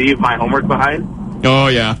 purposely leave my homework behind. Oh,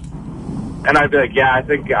 yeah. And I'd be like, yeah, I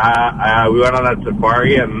think we went on that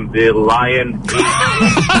safari and the lion...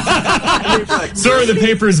 Sorry, the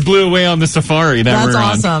papers blew away on the safari that we're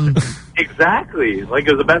on. That's awesome. Exactly. Like,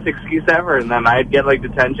 it was the best excuse ever. And then I'd get, like,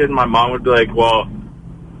 detention. My mom would be like, well,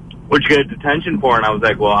 what'd you get detention for? And I was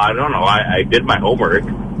like, well, I don't know. I did my homework.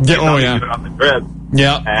 Yeah, oh, yeah. On the trip.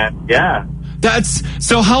 Yeah. And, yeah.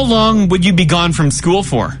 So how long would you be gone from school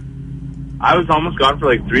for? I was almost gone for,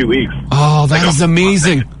 like, 3 weeks. Oh, that is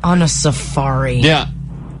amazing. On a safari. Yeah.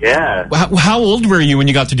 Yeah. How old were you when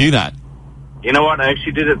you got to do that? You know what? I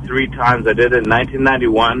actually did it 3 times. I did it in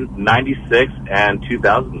 1991, 96, and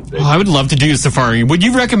 2006. Oh, I would love to do a safari. Would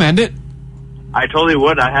you recommend it? I totally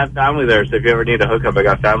would. I have family there, so if you ever need a hookup, I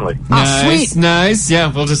got family. Nice, sweet. Nice.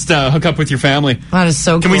 Yeah, we'll just hook up with your family. That is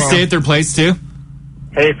so cool. Can we stay at their place, too?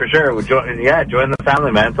 Hey, for sure. Join the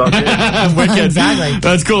family, man. It's all good. Wicked. Exactly.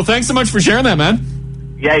 That's cool. Thanks so much for sharing that, man.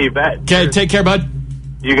 Yeah, you bet. Okay, take care, bud.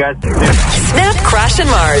 You guys take care. Snap Crash and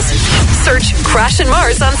Mars. Search Crash and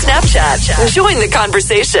Mars on Snapchat. Join the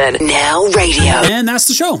conversation. Now radio. And that's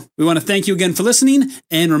the show. We want to thank you again for listening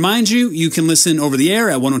and remind you, you can listen over the air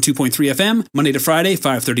at 102.3 FM, Monday to Friday,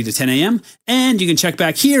 5:30 to 10 a.m. And you can check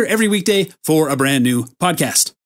back here every weekday for a brand new podcast.